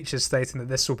missing features, stating that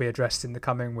this will be addressed in the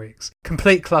coming weeks.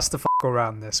 Complete clusterfuck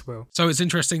around this, Will. So it's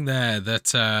interesting there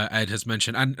that Ed has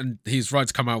mentioned, and he's right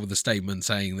to come out with a statement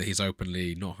saying that he's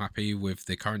openly not happy with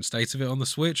the current state of it on the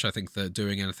Switch. I think that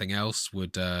doing anything else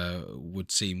would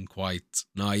seem quite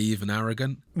naive and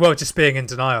arrogant. Well, just being in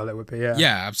denial, it would be, yeah.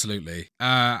 Yeah, absolutely.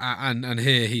 And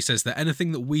here he says that anything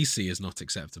that we see is not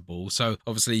acceptable. So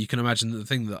obviously you can imagine that the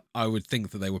thing that I would think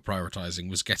that they were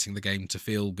prioritizing was getting the game to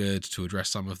feel good, to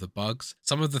address some of the bugs.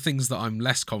 Some of the things that I'm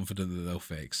less confident that they'll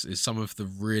fix is some of the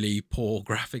really poor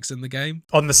graphics in the game.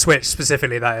 On the Switch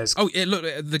specifically, that is. Oh,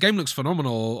 the game looks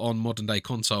phenomenal on modern day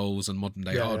consoles and modern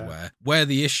day hardware. Yeah. Where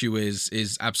the issue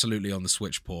is absolutely on the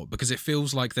Switch port, because it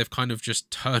feels like they've kind of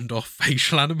just turned off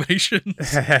facial animations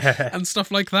and stuff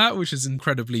like that, which is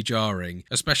incredibly jarring,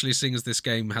 especially seeing as this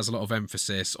game has a lot of emphasis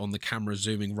on the camera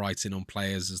zooming right in on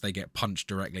players as they get punched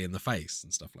directly in the face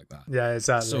and stuff like that. Yeah,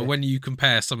 exactly. So when you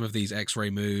compare some of these X-ray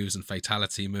moves and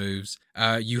fatality moves,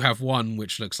 you have one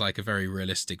which looks like a very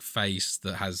realistic face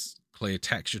that has clear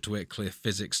texture to it, clear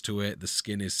physics to it. The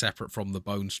skin is separate from the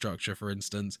bone structure, for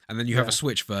instance. And then you have a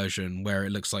Switch version where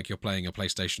it looks like you're playing a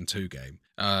PlayStation 2 game,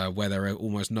 where there are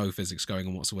almost no physics going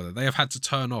on whatsoever. They have had to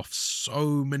turn off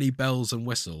so many bells and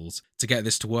whistles to get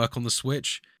this to work on the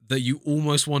Switch that you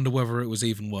almost wonder whether it was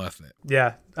even worth it.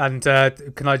 Yeah, and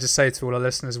can I just say to all our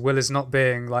listeners, Will is not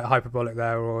being like hyperbolic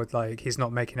there, or like he's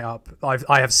not making it up.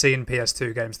 I have seen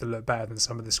PS2 games that look better than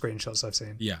some of the screenshots I've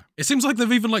seen. Yeah, it seems like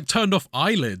they've even like turned off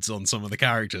eyelids on some of the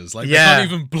characters. Like they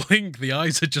can't even blink; the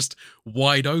eyes are just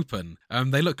wide open.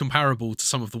 They look comparable to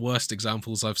some of the worst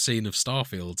examples I've seen of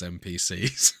Starfield's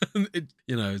NPCs.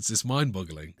 It's just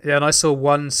mind-boggling. Yeah, and I saw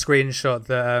one screenshot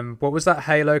that what was that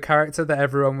Halo character that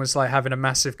everyone was like having a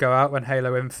massive go out when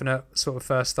Halo Infinite sort of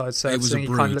first started surfacing? It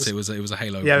was a brute. It was a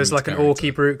Halo. Yeah, it was like character. an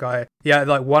orky brute guy. Yeah,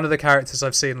 like one of the characters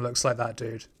I've seen looks like that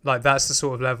dude. Like that's the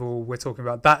sort of level we're talking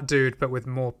about. That dude, but with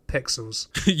more pixels.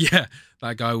 Yeah,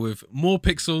 that guy with more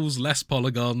pixels, less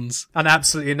polygons. And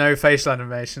absolutely no facial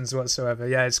animations whatsoever.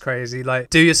 Yeah, it's crazy. Like,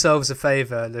 do yourselves a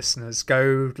favor, listeners.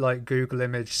 Go, like, Google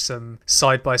image some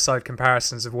side-by-side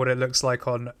comparisons of what it looks like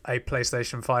on a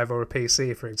PlayStation 5 or a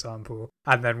PC, for example,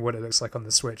 and then what it looks like on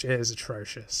the Switch. It is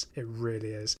atrocious. It really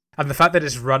is. And the fact that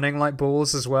it's running like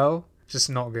balls as well, just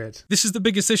not good. This is the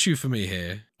biggest issue for me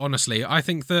here. Honestly, I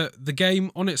think that the game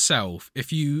on itself,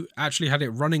 if you actually had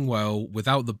it running well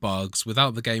without the bugs,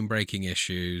 without the game-breaking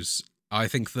issues, I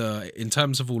think that in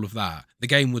terms of all of that, the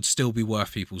game would still be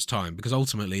worth people's time, because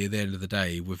ultimately, at the end of the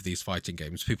day, with these fighting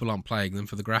games, people aren't playing them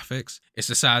for the graphics. It's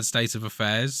a sad state of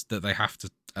affairs that they have to,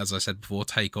 as I said before,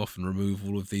 take off and remove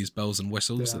all of these bells and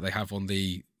whistles that they have on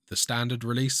the standard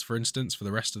release, for instance, for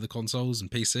the rest of the consoles and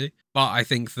PC. But I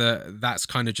think that that's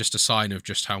kind of just a sign of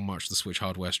just how much the Switch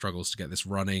hardware struggles to get this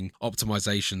running.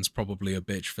 Optimization's probably a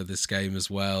bitch for this game as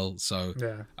well. So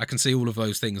I can see all of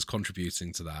those things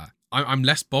contributing to that. I'm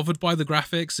less bothered by the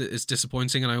graphics. It's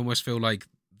disappointing, and I almost feel like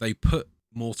they put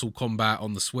Mortal Kombat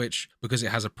on the Switch because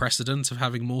it has a precedent of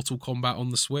having Mortal Kombat on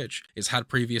the Switch. It's had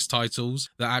previous titles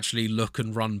that actually look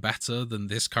and run better than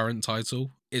this current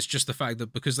title. It's just the fact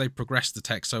that because they progressed the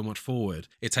tech so much forward,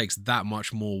 it takes that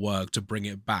much more work to bring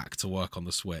it back to work on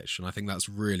the Switch. And I think that's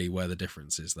really where the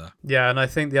difference is there. Yeah, and I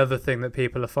think the other thing that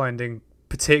people are finding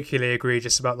particularly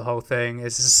egregious about the whole thing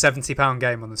is it's a £70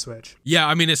 game on the Switch. Yeah,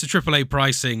 I mean, it's a AAA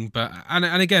pricing, but and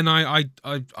again, I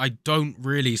don't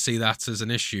really see that as an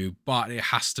issue, but it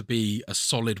has to be a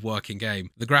solid working game.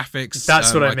 The graphics,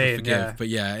 that's what I mean, forgive, yeah. But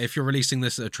yeah, if you're releasing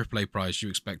this at a AAA price, you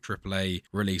expect AAA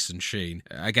release and sheen.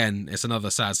 Again, it's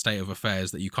another sad state of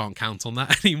affairs that you can't count on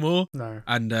that anymore. No.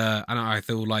 And I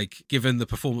feel like given the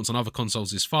performance on other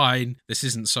consoles is fine, this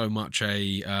isn't so much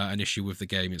an issue with the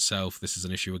game itself. This is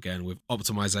an issue again with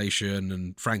optimization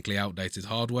and frankly outdated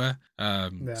hardware.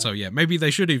 So yeah, maybe they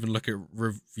should even look at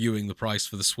reviewing the price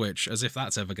for the Switch, as if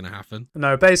that's ever going to happen.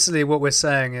 No, basically what we're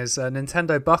saying is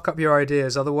Nintendo, buck up your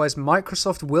ideas, otherwise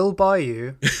Microsoft will buy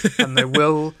you and they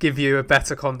will give you a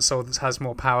better console that has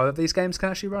more power that these games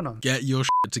can actually run on. Get your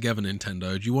shit together,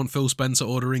 Nintendo. Do you want Phil Spencer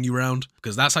ordering you round?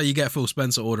 Because that's how you get Phil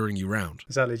Spencer ordering you round.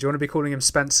 Exactly. Do you want to be calling him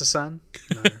Spencer-san?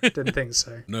 No, didn't think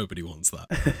so. Nobody wants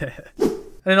that.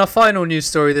 And in our final news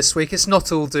story this week, it's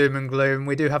not all doom and gloom.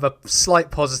 We do have a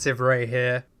slight positive ray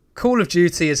here. Call of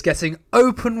Duty is getting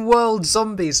open world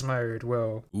zombies mode,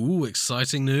 Will. Ooh,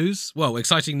 exciting news. Well,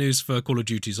 exciting news for Call of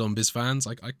Duty Zombies fans.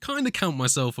 I kind of count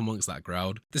myself amongst that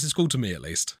crowd. This is cool to me, at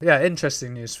least. Yeah,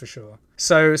 interesting news for sure.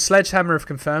 So, Sledgehammer have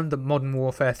confirmed that Modern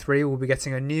Warfare 3 will be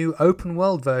getting a new open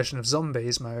world version of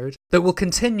Zombies mode that will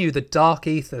continue the Dark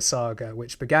Ether saga,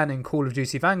 which began in Call of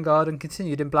Duty Vanguard and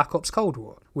continued in Black Ops Cold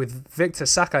War, with Viktor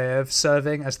Sakayev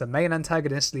serving as the main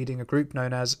antagonist leading a group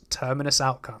known as Terminus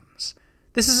Outcomes.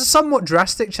 This is a somewhat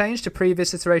drastic change to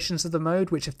previous iterations of the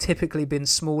mode, which have typically been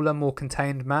smaller, more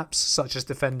contained maps, such as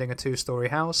defending a 2-story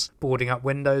house, boarding up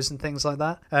windows and things like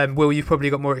that. Will, you've probably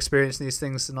got more experience in these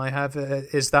things than I have.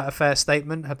 Is that a fair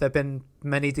statement? Have there been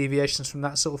many deviations from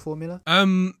that sort of formula?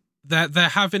 There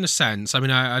have, in a sense. I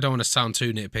mean, I don't want to sound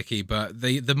too nitpicky, but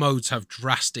the modes have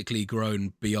drastically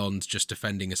grown beyond just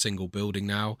defending a single building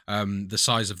now. The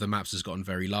size of the maps has gotten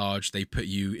very large. They put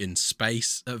you in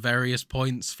space at various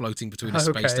points, floating between a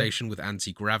space station with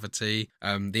anti-gravity.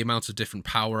 The amount of different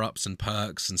power-ups and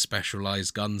perks and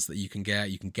specialized guns that you can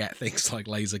get. You can get things like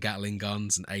laser Gatling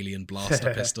guns and alien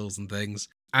blaster pistols and things.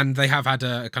 And they have had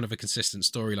a kind of a consistent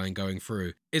storyline going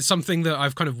through. It's something that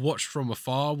I've kind of watched from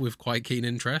afar with quite keen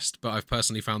interest, but I've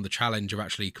personally found the challenge of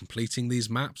actually completing these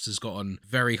maps has gotten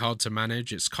very hard to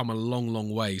manage. It's come a long,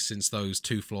 long way since those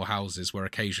 2-floor houses where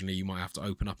occasionally you might have to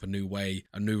open up a new way,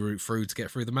 a new route through to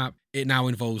get through the map. It now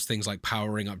involves things like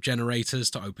powering up generators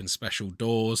to open special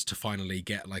doors to finally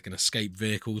get like an escape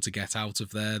vehicle to get out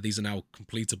of there. These are now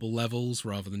completable levels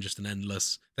rather than just an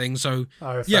endless thing. So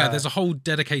yeah, there's a whole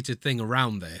dedicated thing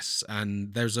around this,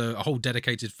 and there's a whole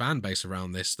dedicated fan base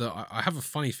around this that I have a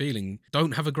funny feeling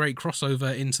don't have a great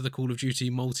crossover into the Call of Duty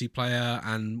multiplayer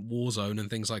and Warzone and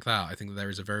things like that. I think that there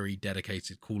is a very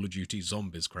dedicated Call of Duty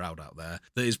Zombies crowd out there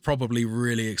that is probably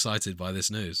really excited by this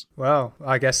news. Well,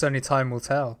 I guess only time will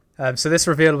tell. So this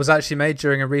reveal was actually made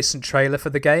during a recent trailer for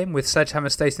the game, with Sledgehammer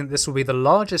stating that this will be the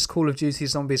largest Call of Duty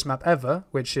Zombies map ever,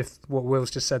 which, if what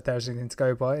Will's just said there is anything to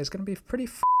go by, is going to be pretty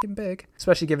f***ing big,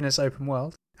 especially given its open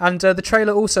world. And the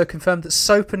trailer also confirmed that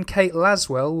Soap and Kate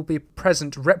Laswell will be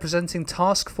present representing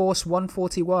Task Force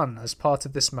 141 as part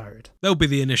of this mode. They'll be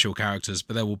the initial characters,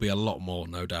 but there will be a lot more,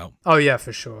 no doubt. Oh yeah,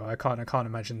 for sure. I can't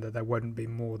imagine that there wouldn't be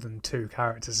more than 2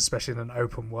 characters, especially in an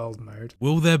open world mode.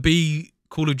 Will there be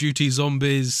Call of Duty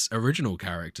Zombies original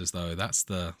characters, though? That's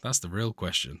the real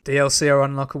question. DLC or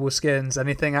unlockable skins,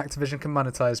 anything Activision can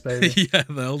monetize, baby. Yeah,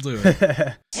 they'll do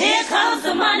it. Here comes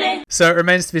the money. So it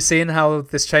remains to be seen how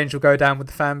this change will go down with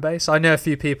the fan base. I know a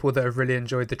few people that have really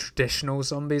enjoyed the traditional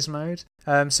Zombies mode,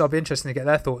 so I'll be interested to get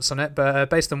their thoughts on it. But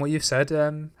based on what you've said,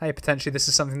 hey, potentially this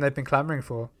is something they've been clamouring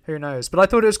for. Who knows? But I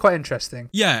thought it was quite interesting.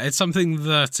 Yeah, it's something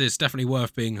that is definitely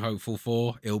worth being hopeful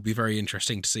for. It'll be very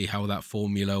interesting to see how that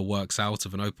formula works out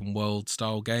of an open world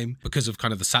style game because of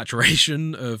kind of the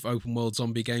saturation of open world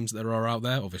zombie games that there are out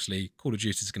there. Obviously, Call of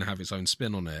Duty is going to have its own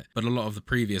spin on it, but a lot of the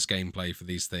previous gameplay for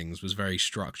these things was very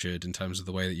structured in terms of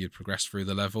the way that you'd progress through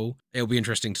the level. It'll be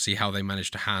interesting to see how they manage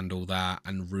to handle that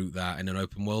and root that in an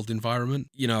open world environment.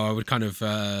 You know, I would kind of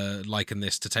liken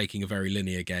this to taking a very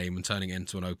linear game and turning it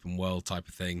into an open world type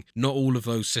of thing. Not all of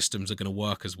those systems are going to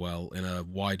work as well in a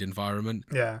wide environment.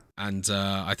 Yeah. And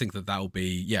I think that'll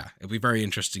be, it'll be very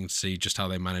interesting to see just how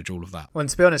they manage all of that. Well, and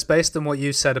to be honest, based on what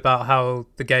you said about how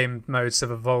the game modes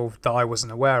have evolved that I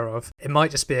wasn't aware of, it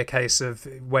might just be a case of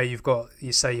where you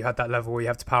say you had that level where you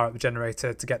have to power up the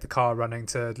generator to get the car running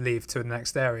to leave to the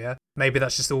next area. Maybe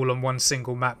that's just all on one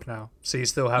single map now. So you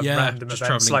still have random just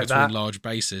events traveling like between that. large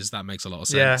bases. That makes a lot of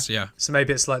sense. Yeah. So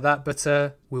maybe it's like that, but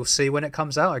we'll see when it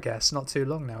comes out, I guess. Not too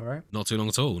long now, right? Not too long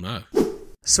at all, no.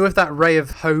 So with that ray of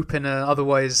hope in an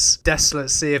otherwise desolate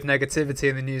sea of negativity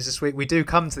in the news this week, we do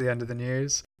come to the end of the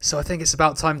news. So I think it's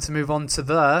about time to move on to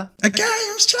the... A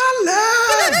game's challenge!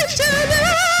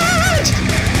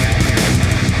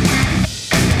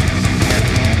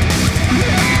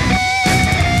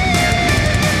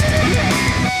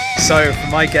 So for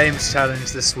my games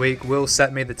challenge this week, Will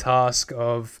set me the task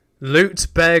of loot,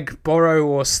 beg, borrow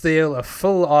or steal a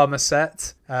full armor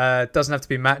set. Doesn't have to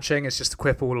be matching, it's just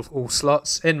equip all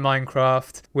slots in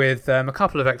Minecraft with a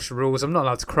couple of extra rules. I'm not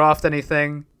allowed to craft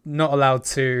anything, not allowed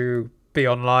to be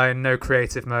online, no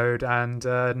creative mode, and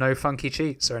no funky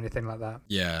cheats or anything like that.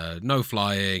 Yeah, no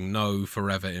flying, no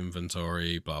forever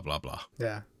inventory, blah, blah, blah.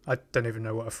 Yeah. I don't even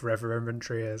know what a forever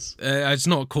inventory is. It's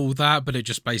not called that, but it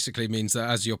just basically means that,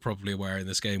 as you're probably aware in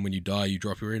this game, when you die, you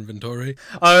drop your inventory.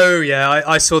 Oh, yeah,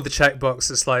 I saw the checkbox.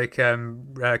 It's like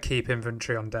keep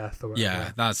inventory on death or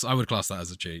whatever. Yeah, I would class that as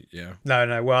a cheat, yeah.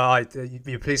 No, well,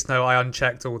 you please know I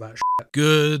unchecked all that shit.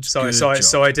 Good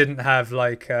So I didn't have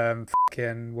like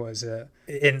fucking, what is it?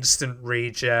 Instant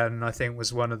regen, I think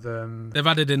was one of them. They've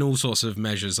added in all sorts of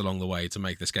measures along the way to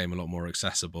make this game a lot more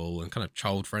accessible and kind of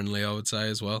child-friendly, I would say,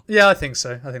 as well. Yeah, I think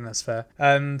so. I think that's fair.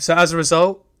 So as a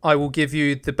result, I will give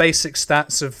you the basic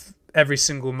stats of every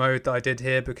single mode that I did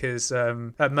here because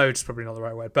mode's probably not the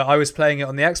right word, but I was playing it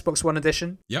on the Xbox One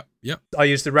edition. Yep. I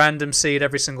used a random seed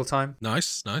every single time.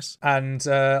 Nice. And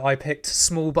I picked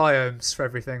small biomes for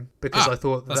everything because I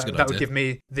thought that would give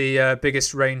me the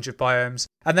biggest range of biomes.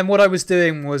 And then what I was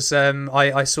doing was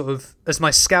I sort of, as my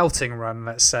scouting run,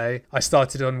 let's say, I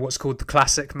started on what's called the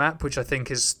classic map, which I think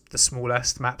is the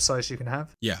smallest map size you can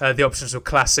have. Yeah. The options were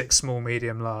classic, small,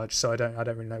 medium, large, so I don't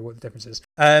really know what the difference is.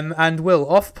 And Will,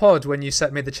 off pod, when you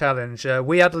set me the challenge,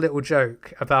 we had a little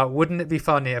joke about wouldn't it be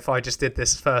funny if I just did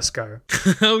this first go?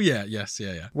 Oh, yeah, yes,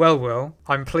 yeah. Well, Will,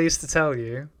 I'm pleased to tell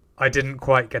you I didn't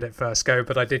quite get it first go,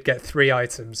 but I did get 3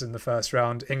 items in the first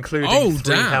round, including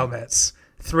 3 helmets.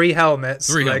 3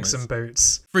 helmets, legs and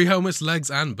boots. 3 helmets, legs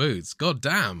and boots. God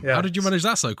damn. Yeah. How did you manage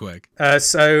that so quick?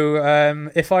 So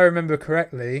if I remember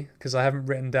correctly, because I haven't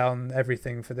written down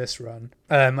everything for this run,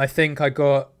 I think I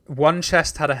got 1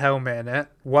 chest had a helmet in it,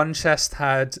 1 chest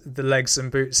had the legs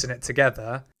and boots in it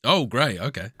together. Oh, great.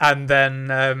 Okay. And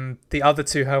then the other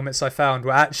 2 helmets I found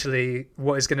were actually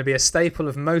what is going to be a staple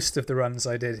of most of the runs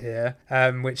I did here,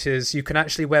 which is you can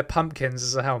actually wear pumpkins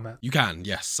as a helmet. You can,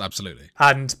 yes, absolutely.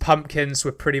 And pumpkins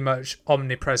were pretty much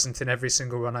omnipresent in every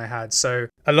single run I had. So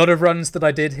a lot of runs that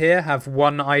I did here have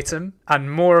 1 item,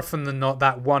 and more often than not,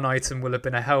 that 1 item will have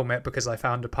been a helmet because I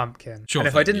found a pumpkin. Sure and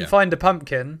if I didn't find a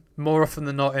pumpkin, more often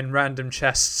than not in random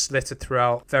chests littered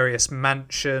throughout various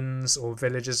mansions or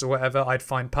villages or whatever, I'd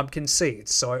find pumpkin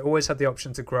seeds. So I always had the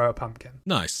option to grow a pumpkin.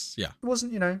 Nice, yeah. It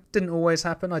wasn't, didn't always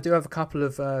happen. I do have a couple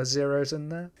of zeros in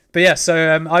there. But yeah, so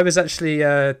I was actually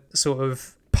sort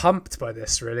of pumped by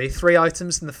this, really. 3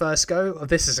 items in the first go. Oh,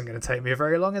 this isn't going to take me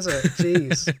very long, is it?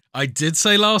 Jeez. I did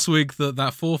say last week that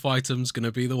 4th item's going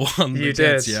to be the one You that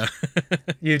did. gets you.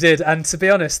 You did. And to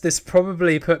be honest, this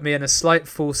probably put me in a slight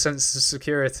false sense of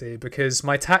security, because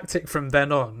my tactic from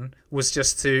then on was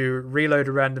just to reload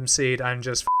a random seed and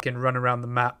just fucking run around the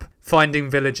map, finding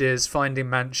villages, finding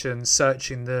mansions,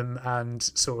 searching them, and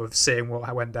sort of seeing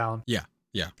what went down. Yeah.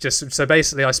 Just so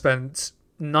basically I spent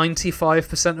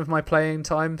 95% of my playing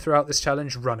time throughout this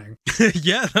challenge running.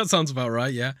 Yeah, that sounds about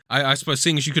right, yeah. I suppose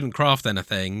seeing as you couldn't craft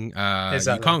anything,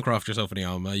 Exactly. you can't craft yourself any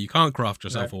armor, you can't craft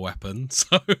yourself a weapon,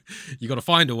 so you got to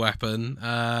find a weapon,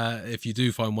 if you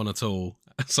do find one at all.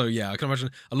 So yeah, I can imagine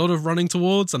a lot of running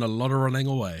towards and a lot of running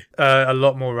away. A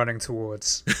lot more running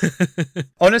towards.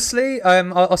 Honestly,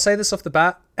 I'll say this off the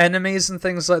bat, enemies and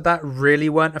things like that really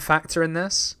weren't a factor in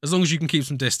this. As long as you can keep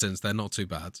some distance, they're not too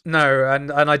bad. No,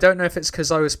 and I don't know if it's because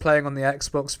I was playing on the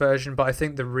Xbox version, but I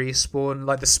think the respawn,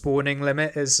 like the spawning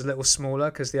limit, is a little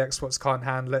smaller because the Xbox can't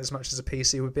handle it as much as a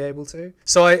PC would be able to.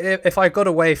 So if I got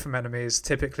away from enemies,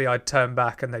 typically I'd turn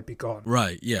back and they'd be gone.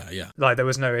 Right, yeah. Like there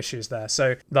was no issues there.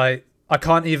 So like I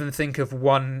can't even think of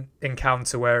one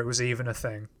encounter where it was even a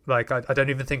thing. Like I don't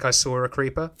even think I saw a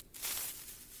creeper.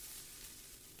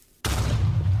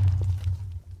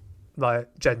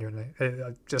 Like genuinely,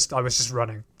 I was just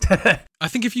running. I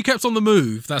think if you kept on the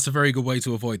move, that's a very good way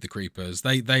to avoid the creepers.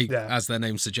 They as their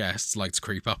name suggests, like to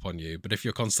creep up on you. But if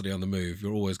you're constantly on the move,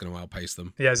 you're always going to outpace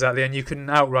them. Yeah, exactly. And you can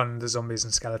outrun the zombies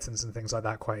and skeletons and things like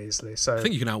that quite easily. So I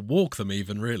think you can outwalk them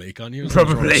even, really, can't you?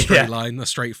 Probably, a straight yeah. line, a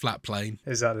straight flat plane.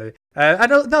 Exactly.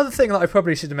 And another thing that I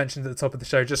probably should have mentioned at the top of the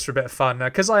show, just for a bit of fun,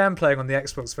 because I am playing on the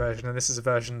Xbox version, and this is a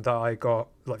version that I got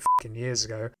like fucking years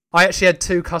ago. I actually had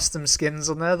 2 custom skins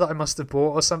on there that I must have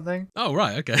bought or something. Oh,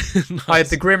 right, okay. Nice. I had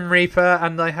the Grim Reaper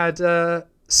and I had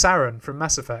Saren from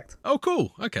Mass Effect. Oh,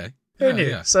 cool, okay. Who knew?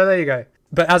 Yeah. So there you go.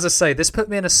 But as I say, this put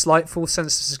me in a slight false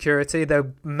sense of security.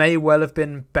 There may well have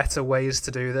been better ways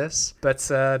to do this. But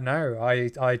no,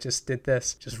 I just did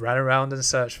this. Just ran around and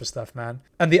searched for stuff, man.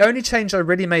 And the only change I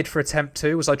really made for Attempt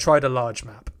 2 was I tried a large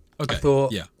map. Okay, I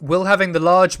thought, yeah. will having the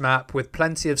large map with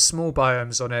plenty of small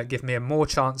biomes on it give me more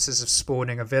chances of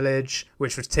spawning a village,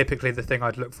 which was typically the thing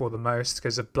I'd look for the most,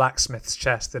 because a blacksmith's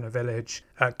chest in a village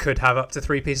could have up to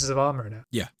 3 pieces of armor in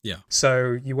it. Yeah.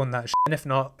 So you want that and if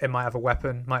not, it might have a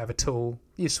weapon, might have a tool,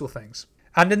 useful things.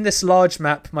 And in this large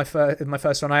map, in my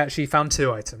first one, I actually found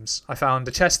 2 items. I found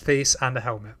a chest piece and a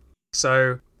helmet.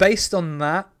 So based on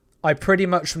that, I pretty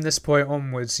much from this point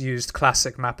onwards used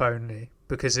classic map only,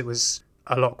 because it was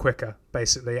a lot quicker,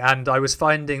 basically. And I was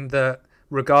finding that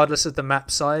regardless of the map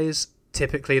size,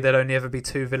 typically there'd only ever be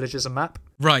 2 villages a map.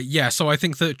 Right, yeah, so I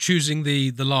think that choosing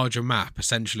the larger map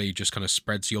essentially just kind of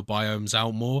spreads your biomes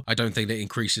out more. I don't think that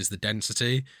increases the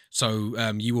density, so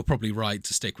you were probably right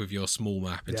to stick with your small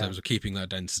map in terms of keeping that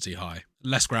density high.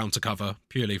 Less ground to cover,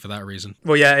 purely for that reason.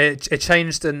 Well, yeah, it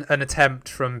changed an attempt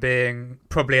from being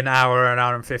probably an hour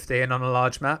and 15 on a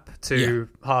large map to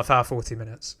half hour, 40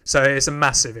 minutes. So it's a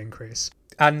massive increase.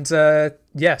 And so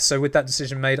with that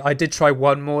decision made, I did try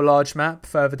one more large map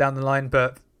further down the line,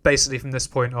 but basically from this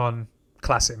point on,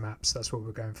 classic maps, that's what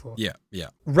we're going for. Yeah.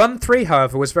 Run 3,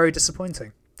 however, was very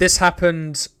disappointing. This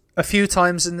happened a few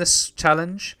times in this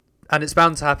challenge, and it's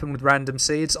bound to happen with random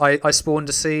seeds. I spawned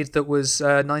a seed that was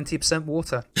 90%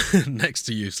 water. Next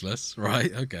to useless,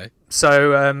 right, okay.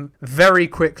 So very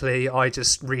quickly, I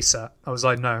just reset. I was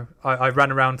like, no. I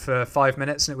ran around for 5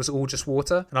 minutes and it was all just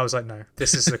water. And I was like, no,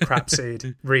 this is a crap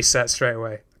seed. Reset straight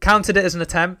away. Counted it as an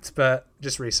attempt, but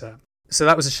just reset. So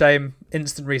that was a shame.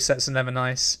 Instant resets are never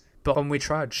nice. But on we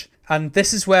trudge. And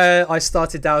this is where I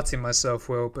started doubting myself,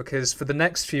 Will, because for the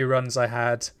next few runs I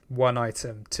had 1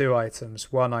 item, 2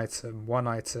 items, 1 item, 1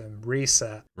 item,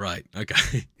 reset. Right,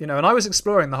 okay. You know, and I was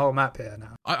exploring the whole map here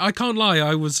now. I can't lie,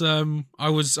 I was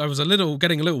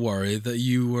getting a little worried that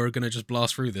you were going to just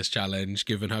blast through this challenge,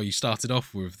 given how you started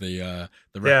off with the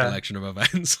recollection of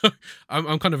events. So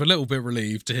I'm kind of a little bit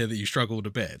relieved to hear that you struggled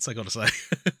a bit, I got to say.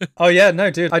 Oh yeah, no,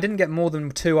 dude, I didn't get more than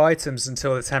 2 items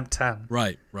until attempt 10.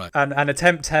 Right. And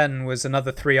attempt 10 was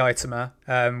another 3 itemer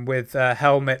with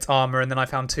helmet, armor, and then I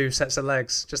found 2 sets of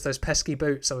legs. Just those pesky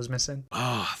boots I was missing.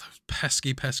 Ah, those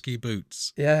pesky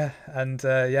boots. Yeah, and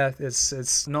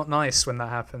it's not nice when that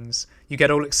happens. You get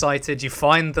all excited, you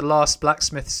find the last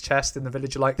blacksmith's chest in the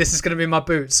village, you're like, this is going to be my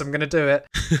boots, I'm going to do it.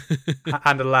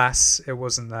 And alas, it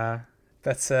wasn't there.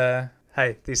 But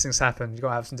hey, these things happen, you got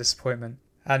to have some disappointment.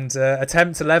 And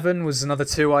attempt 11 was another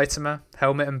 2 itemer,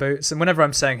 helmet and boots. And whenever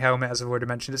I'm saying helmet, as I've already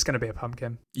mentioned, it's going to be a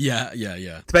pumpkin. Yeah.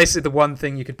 It's basically the one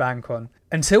thing you could bank on.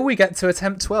 Until we get to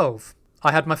attempt 12.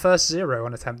 I had my first 0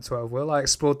 on attempt 12, Will. I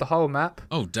explored the whole map.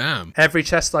 Oh, damn. Every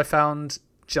chest I found,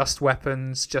 just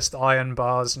weapons, just iron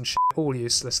bars and shit, all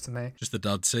useless to me. Just the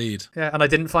dud seed. Yeah, and I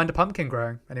didn't find a pumpkin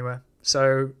growing anywhere.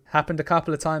 So, happened a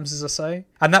couple of times, as I say.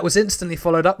 And that was instantly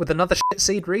followed up with another shit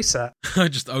seed reset.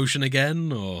 Just ocean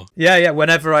again, or? Yeah,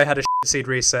 whenever I had a shit seed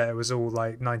reset, it was all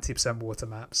like 90% water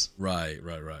maps. Right.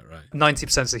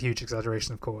 90% is a huge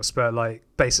exaggeration, of course, but like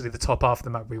basically the top half of the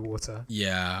map would be water.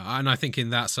 Yeah, and I think in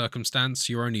that circumstance,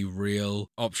 your only real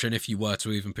option, if you were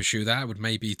to even pursue that, would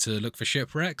maybe to look for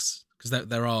shipwrecks. Because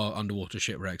there are underwater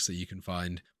shipwrecks that you can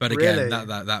find. But again, Really?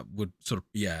 that would sort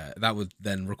of, that would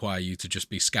then require you to just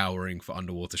be scouring for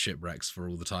underwater shipwrecks for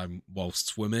all the time whilst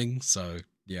swimming. So,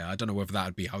 yeah, I don't know whether that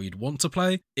would be how you'd want to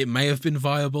play. It may have been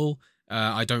viable.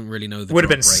 I don't really know the Would have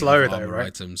been drop rate slow of though, armor right?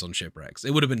 items on shipwrecks.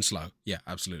 It would have been slow. Yeah,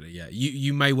 absolutely. Yeah,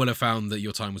 you may well have found that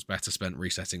your time was better spent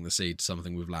resetting the seed to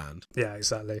something with land. Yeah,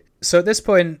 exactly. So at this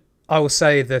point, I will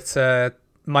say that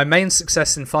my main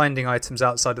success in finding items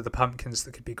outside of the pumpkins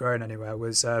that could be grown anywhere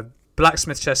was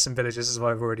blacksmith chests in villages, as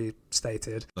I've already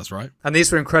stated. That's right. And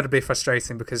these were incredibly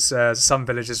frustrating because some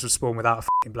villages would spawn without a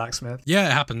fucking blacksmith. Yeah,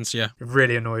 it happens, yeah. It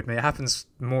really annoyed me. It happens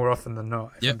more often than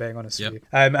not, if Yep. I'm being honest Yep. with you.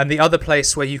 And the other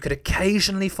place where you could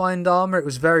occasionally find armor, it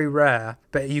was very rare,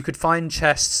 but you could find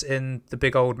chests in the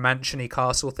big old mansion-y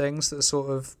castle things that are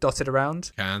sort of dotted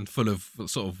around. Full of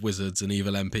sort of wizards and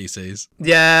evil NPCs.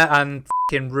 Yeah, and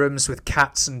fucking rooms with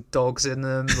cats and dogs in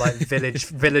them, like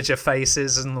villager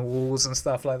faces on the walls and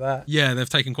stuff like that. Yeah, they've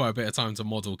taken quite a bit of time to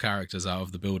model characters out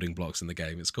of the building blocks in the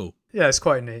game. It's cool. Yeah, it's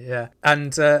quite neat, yeah.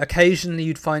 And occasionally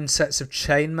you'd find sets of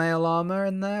chainmail armor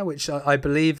in there, which I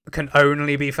believe can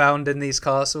only be found in these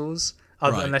castles.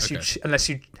 Right, Unless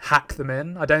you hack them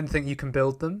in. I don't think you can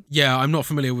build them. Yeah, I'm not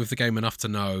familiar with the game enough to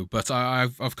know, but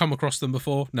I've come across them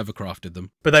before, never crafted them.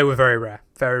 But they were very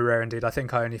rare indeed. I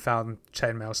think I only found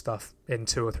chainmail stuff in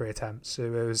 2 or 3 attempts, so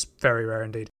it was very rare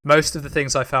indeed. Most of the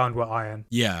things I found were iron.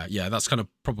 Yeah, that's kind of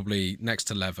probably next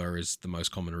to leather is the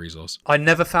most common resource. I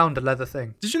never found a leather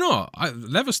thing. Did you not?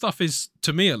 Leather stuff is,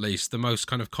 to me at least, the most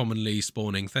kind of commonly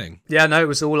spawning thing. Yeah, no, it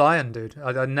was all iron, dude.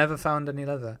 I never found any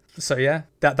leather. So yeah,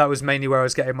 that was mainly where I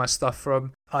was getting my stuff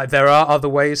from. There are other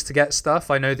ways to get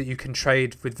stuff. I know that you can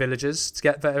trade with villagers to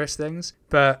get various things,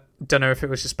 but don't know if it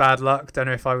was just bad luck. Don't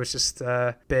know if I was just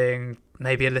being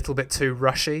maybe a little bit too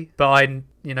rushy. But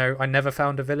I never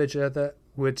found a villager that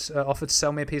would offer to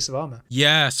sell me a piece of armor.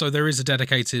 Yeah, so there is a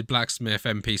dedicated blacksmith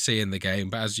NPC in the game,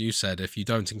 but as you said, if you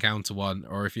don't encounter one,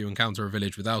 or if you encounter a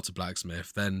village without a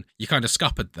blacksmith, then you're kind of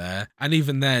scuppered there. And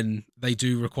even then, they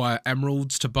do require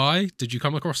emeralds to buy. Did you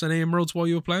come across any emeralds while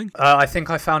you were playing? I think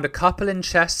I found a couple in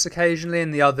chests occasionally,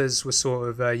 and the others were sort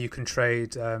of you can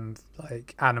trade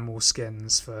like animal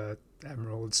skins for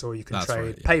emeralds, or you can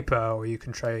trade paper, or you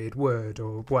can trade wood,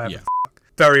 or whatever. Yeah.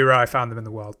 Very rare I found them in the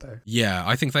wild, though. Yeah,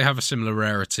 I think they have a similar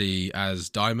rarity as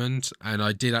diamond, and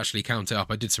I did actually count it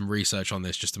up. I did some research on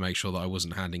this just to make sure that I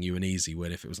wasn't handing you an easy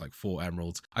win if it was like 4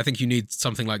 emeralds. I think you need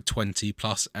something like 20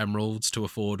 plus emeralds to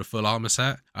afford a full armor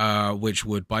set, which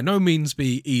would by no means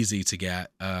be easy to get.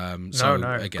 Again,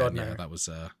 God, no. that was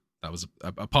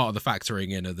a part of the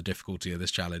factoring in of the difficulty of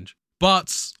this challenge.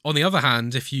 But on the other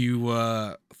hand, if you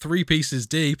were 3 pieces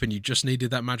deep and you just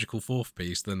needed that magical 4th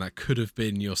piece, then that could have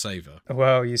been your saver.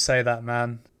 Well, you say that,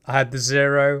 man. I had the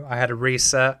 0, I had a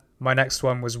reset. My next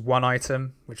one was 1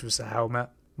 item, which was a helmet.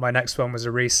 My next one was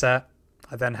a reset.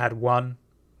 I then had 1,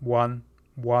 1,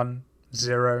 1,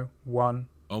 0, 1.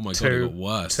 Oh my 2, god, it got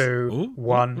worse. 2,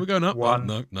 1. We're going up.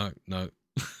 1. Oh, no.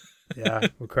 Yeah,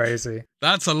 we're crazy.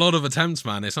 That's a lot of attempts,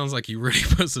 man. It sounds like you really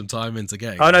put some time into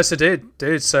game. Oh, no, so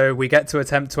dude, so we get to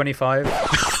attempt 25.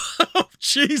 Oh,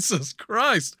 Jesus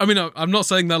Christ. I mean, I'm not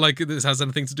saying that like this has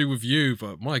anything to do with you,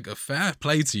 but my God, fair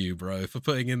play to you, bro, for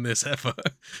putting in this effort.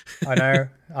 I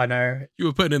know. You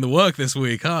were putting in the work this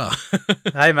week, huh?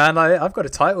 Hey, man, I've got a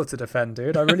title to defend,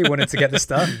 dude. I really wanted to get this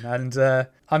done, and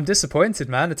I'm disappointed,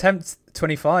 man. Attempt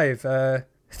 25,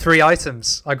 3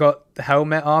 items. I got the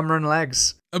helmet, armor, and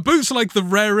legs. A boot's like the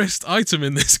rarest item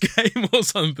in this game or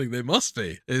something. They must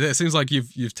be. It seems like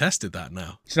you've tested that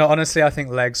now. Do you know, honestly, I think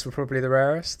legs were probably the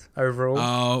rarest overall.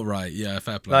 Oh, right. Yeah,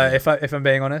 fair play. Like, if I'm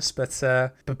being honest,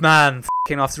 but man,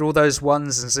 fucking after all those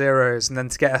 1s and 0s, and then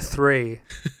to get a 3.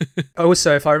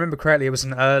 Also, if I remember correctly, it was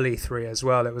an early 3 as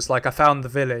well. It was like I found the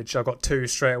village, I got 2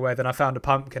 straight away. Then I found a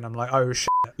pumpkin. I'm like, oh shit,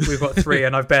 we've got 3,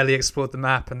 and I've barely explored the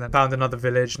map. And then found another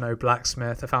village, no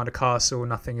blacksmith. I found a castle,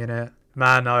 nothing in it.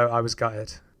 Man, I was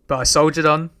gutted. But I soldiered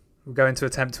on. We're going to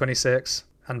attempt 26.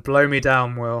 And blow me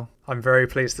down, Will. I'm very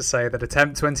pleased to say that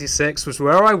attempt 26 was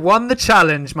where I won the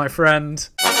challenge, my friend.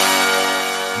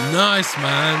 Nice,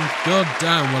 man. God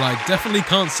damn. Well, I definitely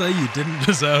can't say you didn't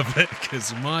deserve it,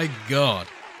 because my God,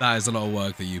 that is a lot of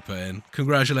work that you put in.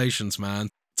 Congratulations, man.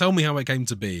 Tell me how it came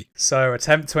to be. So,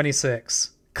 attempt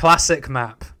 26. Classic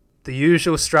map. The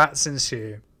usual strats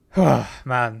ensue.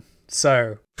 Man.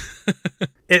 So,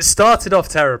 it started off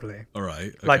terribly. All right.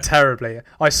 Okay. Like, terribly.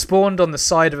 I spawned on the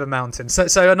side of a mountain.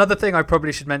 So another thing I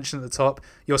probably should mention at the top,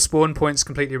 your spawn point's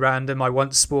completely random. I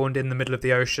once spawned in the middle of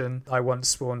the ocean. I once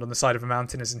spawned on the side of a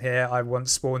mountain, as in here. I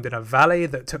once spawned in a valley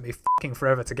that took me fucking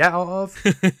forever to get out of.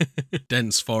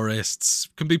 Dense forests.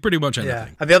 Can be pretty much anything.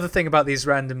 Yeah. And the other thing about these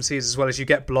random seas as well is you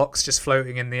get blocks just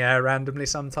floating in the air randomly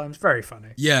sometimes. Very funny.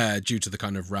 Yeah, due to the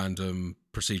kind of random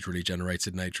procedurally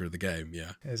generated nature of the game,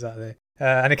 yeah. Exactly.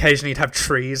 And occasionally you'd have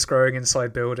trees growing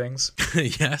inside buildings.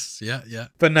 Yes, yeah.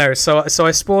 But no, so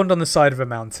I spawned on the side of a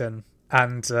mountain,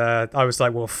 and I was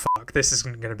like, well, fuck, this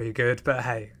isn't going to be good, but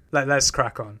hey, let's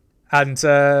crack on. And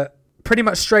pretty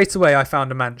much straight away I found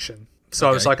a mansion. So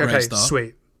I was like, okay,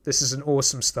 sweet, this is an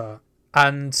awesome start.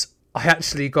 And I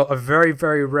actually got a very,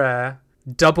 very rare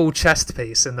double chest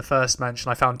piece in the first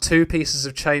mansion. I found 2 pieces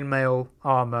of chainmail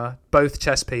armor, both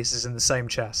chest pieces in the same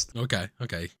chest. Okay.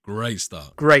 Great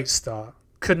start. Great start.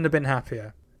 Couldn't have been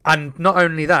happier. And not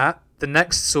only that, the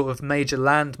next sort of major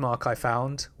landmark I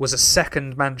found was a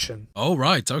second mansion. Oh,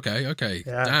 right. Okay.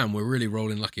 Yeah. Damn, we're really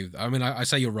rolling lucky. I mean, I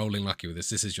say you're rolling lucky with this.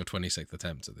 This is your 26th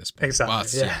attempt at this point.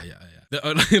 Exactly, but,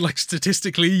 yeah. Like,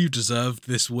 statistically, you deserved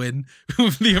this win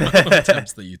with the amount of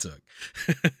attempts that you took.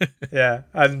 Yeah,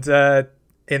 and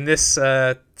in this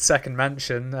second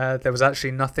mansion, there was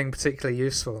actually nothing particularly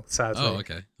useful, sadly. Oh,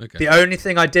 okay. The only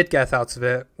thing I did get out of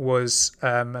it was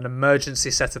an emergency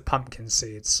set of pumpkin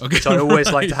seeds, which I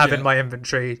always like to have in my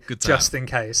inventory just in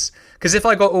case. Because if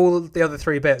I got all the other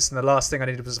 3 bits and the last thing I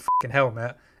needed was a fucking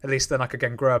helmet, at least then I could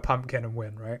again grow a pumpkin and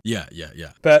win, right? Yeah.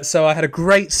 But so I had a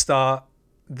great start.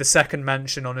 The second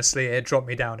mansion, honestly, it dropped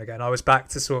me down again. I was back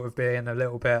to sort of being a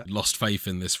little bit... Lost faith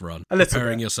in this run. A little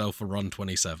Preparing bit. yourself for run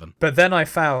 27. But then I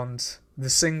found the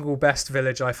single best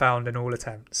village I found in all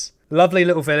attempts. Lovely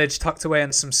little village tucked away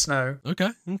in some snow.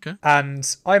 Okay.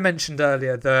 And I mentioned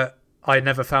earlier that I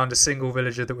never found a single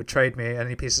villager that would trade me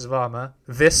any pieces of armor.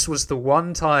 This was the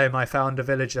one time I found a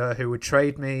villager who would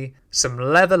trade me some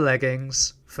leather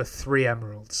leggings for 3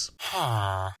 emeralds.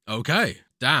 Okay.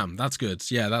 Damn, that's good.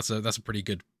 Yeah, that's a pretty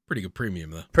good premium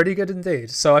there. Pretty good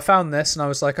indeed. So I found this and I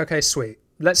was like, okay, sweet.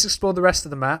 Let's explore the rest of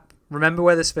the map. Remember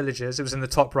where this village is. It was in the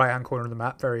top right-hand corner of the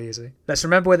map. Very easy. Let's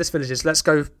remember where this village is. Let's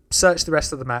go search the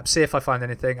rest of the map, see if I find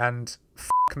anything, and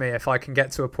fuck me, if I can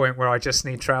get to a point where I just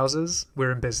need trousers,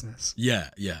 we're in business. Yeah.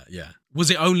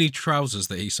 Was it only trousers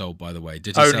that he sold, by the way?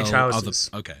 Did he only sell trousers.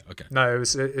 Okay. No,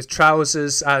 it was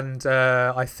trousers, and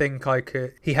I think I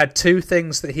could... He had 2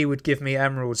 things that he would give me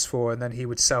emeralds for, and then he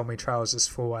would sell me trousers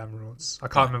for emeralds. I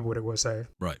can't remember what it was, though.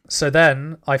 Right. So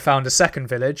then I found a second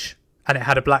village, and it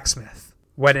had a blacksmith.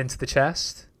 Went into the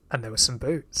chest, and there were some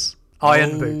boots.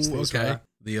 Iron boots, these were.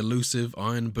 The elusive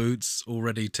iron boots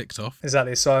already ticked off.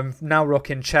 Exactly, so I'm now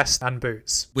rocking chest and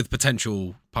boots. With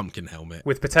potential pumpkin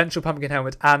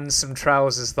helmet. And some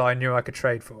trousers that I knew I could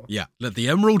trade for. Yeah, let the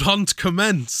emerald hunt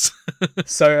commence.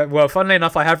 So, well, funnily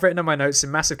enough, I have written in my notes in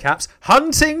massive caps,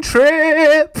 hunting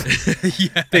trip!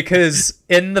 Yeah. Because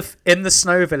in the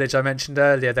snow village I mentioned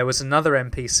earlier, there was another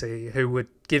NPC who would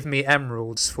give me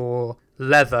emeralds for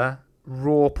leather,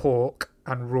 raw pork,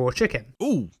 and raw chicken.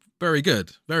 Ooh. Very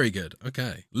good.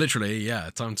 Okay. Literally, yeah,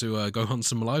 time to go hunt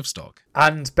some livestock.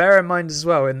 And bear in mind as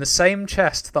well, in the same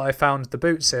chest that I found the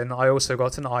boots in, I also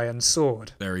got an iron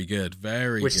sword. Very good.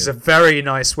 Which is a very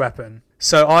nice weapon.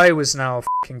 So I was now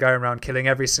fucking going around killing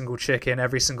every single chicken,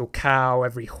 every single cow,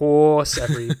 every horse,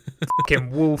 every fucking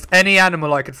wolf, any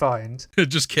animal I could find.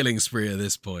 Just killing spree at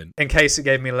this point. In case it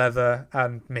gave me leather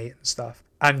and meat and stuff.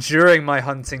 And during my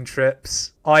hunting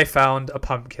trips, I found a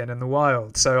pumpkin in the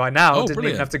wild. So I now didn't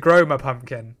even have to grow my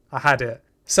pumpkin. I had it.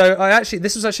 So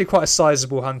this was actually quite a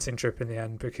sizable hunting trip in the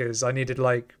end, because I needed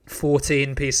like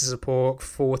 14 pieces of pork,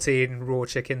 14 raw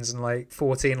chickens, and like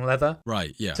 14 leather.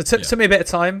 Right, yeah. So it took me a bit of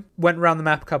time. Went around the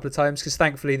map a couple of times, because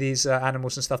thankfully these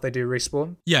animals and stuff, they do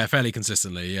respawn. Yeah, fairly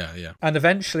consistently, yeah. And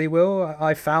eventually,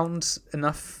 I found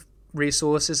enough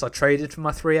resources. I traded for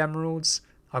my 3 emeralds.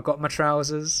 I got my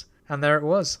trousers. And there it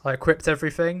was. I equipped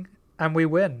everything, and we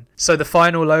win. So the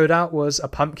final loadout was a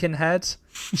pumpkin head,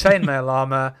 chainmail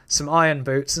armor, some iron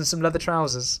boots, and some leather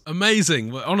trousers.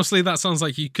 Amazing. Well, honestly, that sounds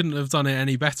like you couldn't have done it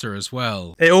any better as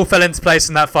well. It all fell into place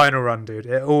in that final run, dude.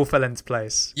 It all fell into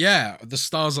place. Yeah, the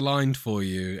stars aligned for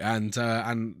you, and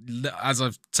as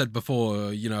I've said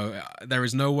before, there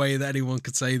is no way that anyone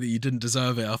could say that you didn't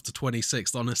deserve it after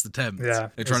 26th honest attempt. Yeah,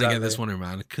 They're trying to get this one in,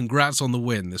 man. Congrats on the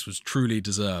win. This was truly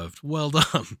deserved. Well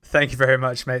done. Thank you very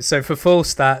much, mate. So for full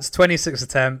stats, 26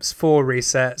 attempts, 4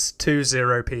 resets, 2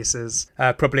 0 pieces,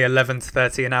 probably 11 to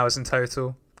 13 hours in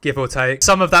total, give or take.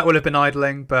 Some of that will have been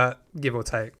idling, but give or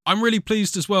take. I'm really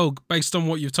pleased as well, based on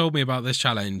what you've told me about this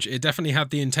challenge. It definitely had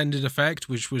the intended effect,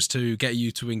 which was to get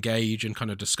you to engage and kind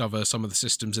of discover some of the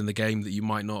systems in the game that you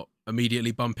might not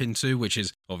immediately bump into, which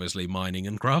is obviously mining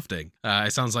and crafting.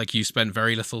 It sounds like you spent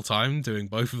very little time doing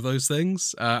both of those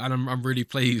things, and I'm really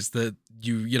pleased that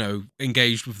you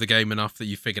engaged with the game enough that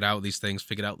you figured out these things,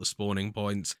 figured out the spawning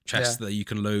points, chests that you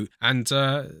can loot. And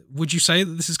would you say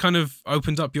that this has kind of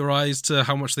opened up your eyes to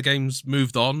how much the game's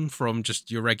moved on from just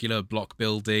your regular block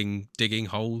building, digging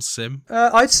holes sim?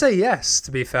 I'd say yes,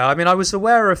 to be fair. I mean, I was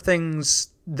aware of things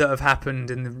that have happened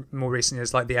in the more recent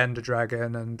years, like the Ender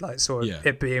Dragon and like sort of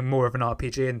it being more of an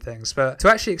RPG and things, but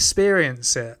to actually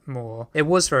experience it more, it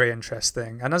was very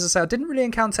interesting. And as I said, I didn't really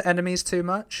encounter enemies too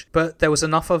much, but there was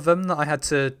enough of them that I had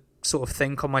to sort of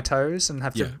think on my toes and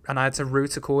and I had to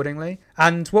route accordingly.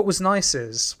 And what was nice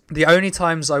is the only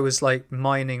times I was like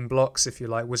mining blocks, if you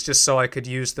like, was just so I could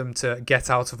use them to get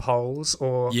out of holes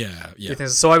or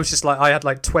things. So I was just like, I had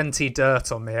like 20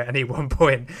 dirt on me at any one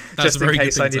point. That's just in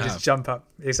case I needed to jump up.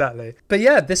 Exactly. But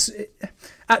yeah,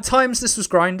 at times this was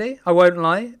grindy, I won't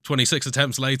lie. 26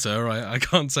 attempts later, I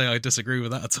can't say I disagree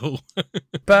with that at all.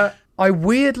 But I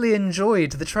weirdly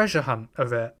enjoyed the treasure hunt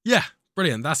of it. Yeah.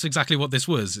 Brilliant. That's exactly what this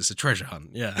was. It's a treasure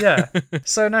hunt. Yeah. Yeah.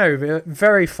 So no,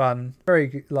 very fun,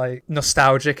 very like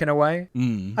nostalgic in a way.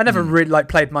 I never really like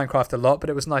played Minecraft a lot, but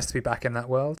it was nice to be back in that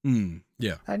world.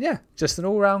 Yeah. And yeah, just an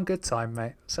all-round good time,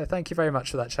 mate. So thank you very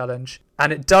much for that challenge.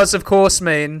 And it does of course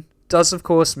mean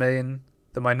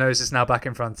that my nose is now back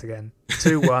in front again.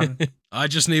 2-1. I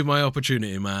just need my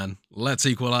opportunity, man. Let's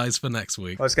equalise for next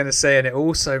week. I was going to say, and it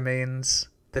also means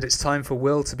that it's time for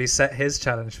Will to be set his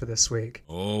challenge for this week.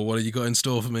 Oh, what have you got in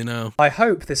store for me now? I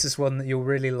hope this is one that you'll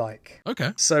really like.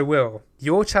 Okay. So, Will,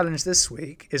 your challenge this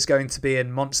week is going to be in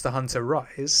Monster Hunter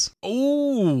Rise.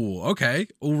 Oh, okay.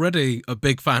 Already a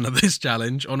big fan of this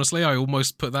challenge. Honestly, I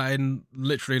almost put that in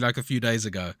literally like a few days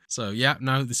ago. So, yeah,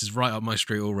 no, this is right up my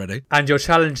street already. And your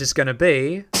challenge is going to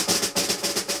be...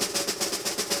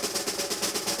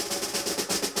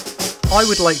 I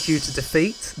would like you to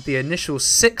defeat the initial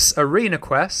 6 arena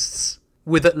quests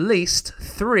with at least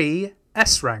 3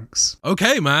 S ranks.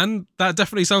 Okay, man. That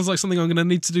definitely sounds like something I'm going to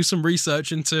need to do some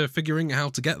research into figuring out how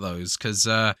to get those. Because,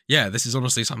 this is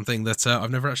honestly something that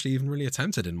I've never actually even really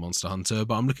attempted in Monster Hunter,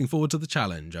 but I'm looking forward to the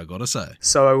challenge, I gotta say.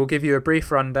 So I will give you a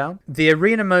brief rundown. The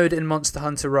arena mode in Monster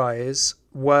Hunter Rise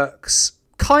works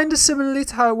kind of similarly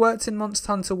to how it worked in Monster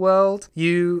Hunter World.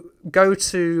 You go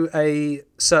to a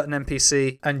certain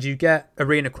NPC and you get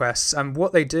arena quests, and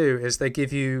what they do is they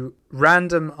give you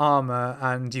random armor,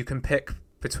 and you can pick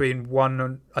between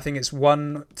 1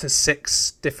 to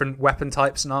 6 different weapon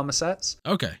types and armor sets.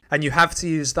 Okay. And you have to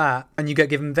use that, and you get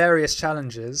given various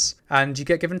challenges, and you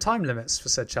get given time limits for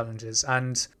said challenges,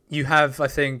 and you have, I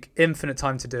think, infinite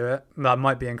time to do it. I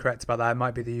might be incorrect about that. It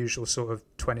might be the usual sort of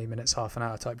 20 minutes, half an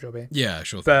hour type jobby. Yeah,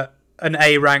 sure. But an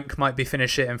A rank might be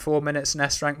finish it in 4 minutes, an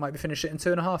S rank might be finish it in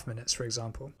 2.5 minutes, for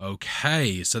example.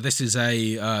 Okay, so this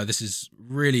is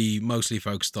really mostly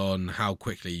focused on how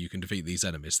quickly you can defeat these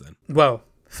enemies then. Well,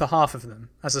 for half of them,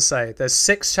 as I say, there's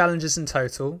 6 challenges in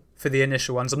total for the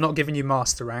initial ones. I'm not giving you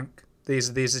master rank. These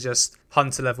are just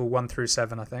hunter level 1 through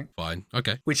 7, I think. Fine,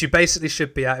 okay. Which you basically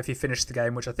should be at if you finish the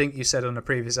game, which I think you said on a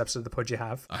previous episode of the pod you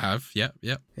have. I have, yep.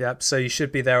 Yep, so you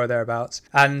should be there or thereabouts.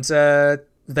 And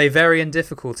they vary in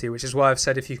difficulty, which is why I've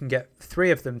said if you can get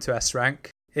 3 of them to S rank,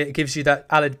 it gives you that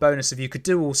added bonus of you could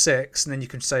do all 6, and then you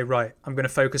can say, right, I'm going to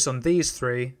focus on these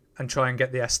 3 and try and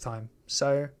get the S time.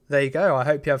 So there you go. I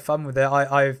hope you have fun with it.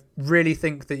 I really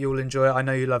think that you'll enjoy it. I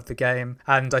know you love the game.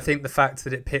 And I think the fact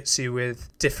that it pits you with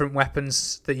different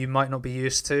weapons that you might not be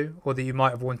used to, or that you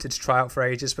might have wanted to try out for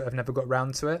ages but have never got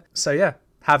round to it. So yeah,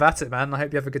 have at it, man. I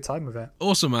hope you have a good time with it.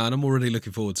 Awesome, man. I'm already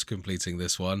looking forward to completing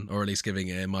this one, or at least giving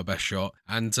it my best shot.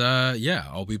 And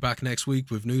I'll be back next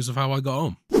week with news of how I got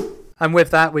on. And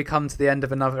with that, we come to the end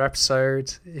of another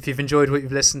episode. If you've enjoyed what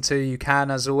you've listened to, you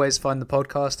can, as always, find the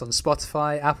podcast on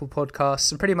Spotify, Apple Podcasts,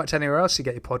 and pretty much anywhere else you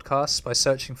get your podcasts by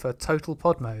searching for Total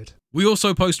Pod Mode. We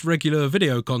also post regular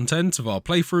video content of our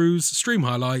playthroughs, stream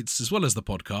highlights, as well as the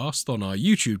podcast on our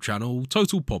YouTube channel,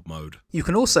 Total Pod Mode. You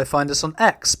can also find us on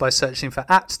X by searching for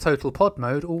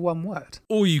 @TotalPodMode, all one word.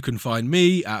 Or you can find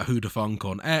me at Whodafunk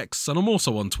on X, and I'm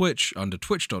also on Twitch under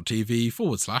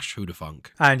twitch.tv/Whodafunk.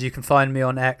 And you can find me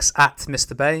on X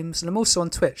 @MrBames, and I'm also on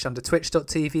Twitch under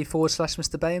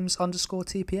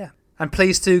twitch.tv/MrBames_TPM. And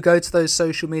please do go to those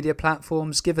social media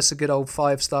platforms, give us a good old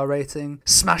 5-star rating,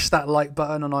 smash that like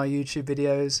button on our YouTube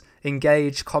videos,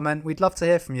 engage, comment. We'd love to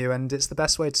hear from you, and it's the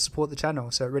best way to support the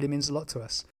channel, so it really means a lot to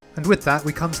us. And with that,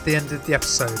 we come to the end of the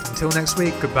episode. Until next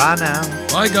week, goodbye now.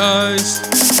 Bye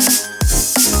guys!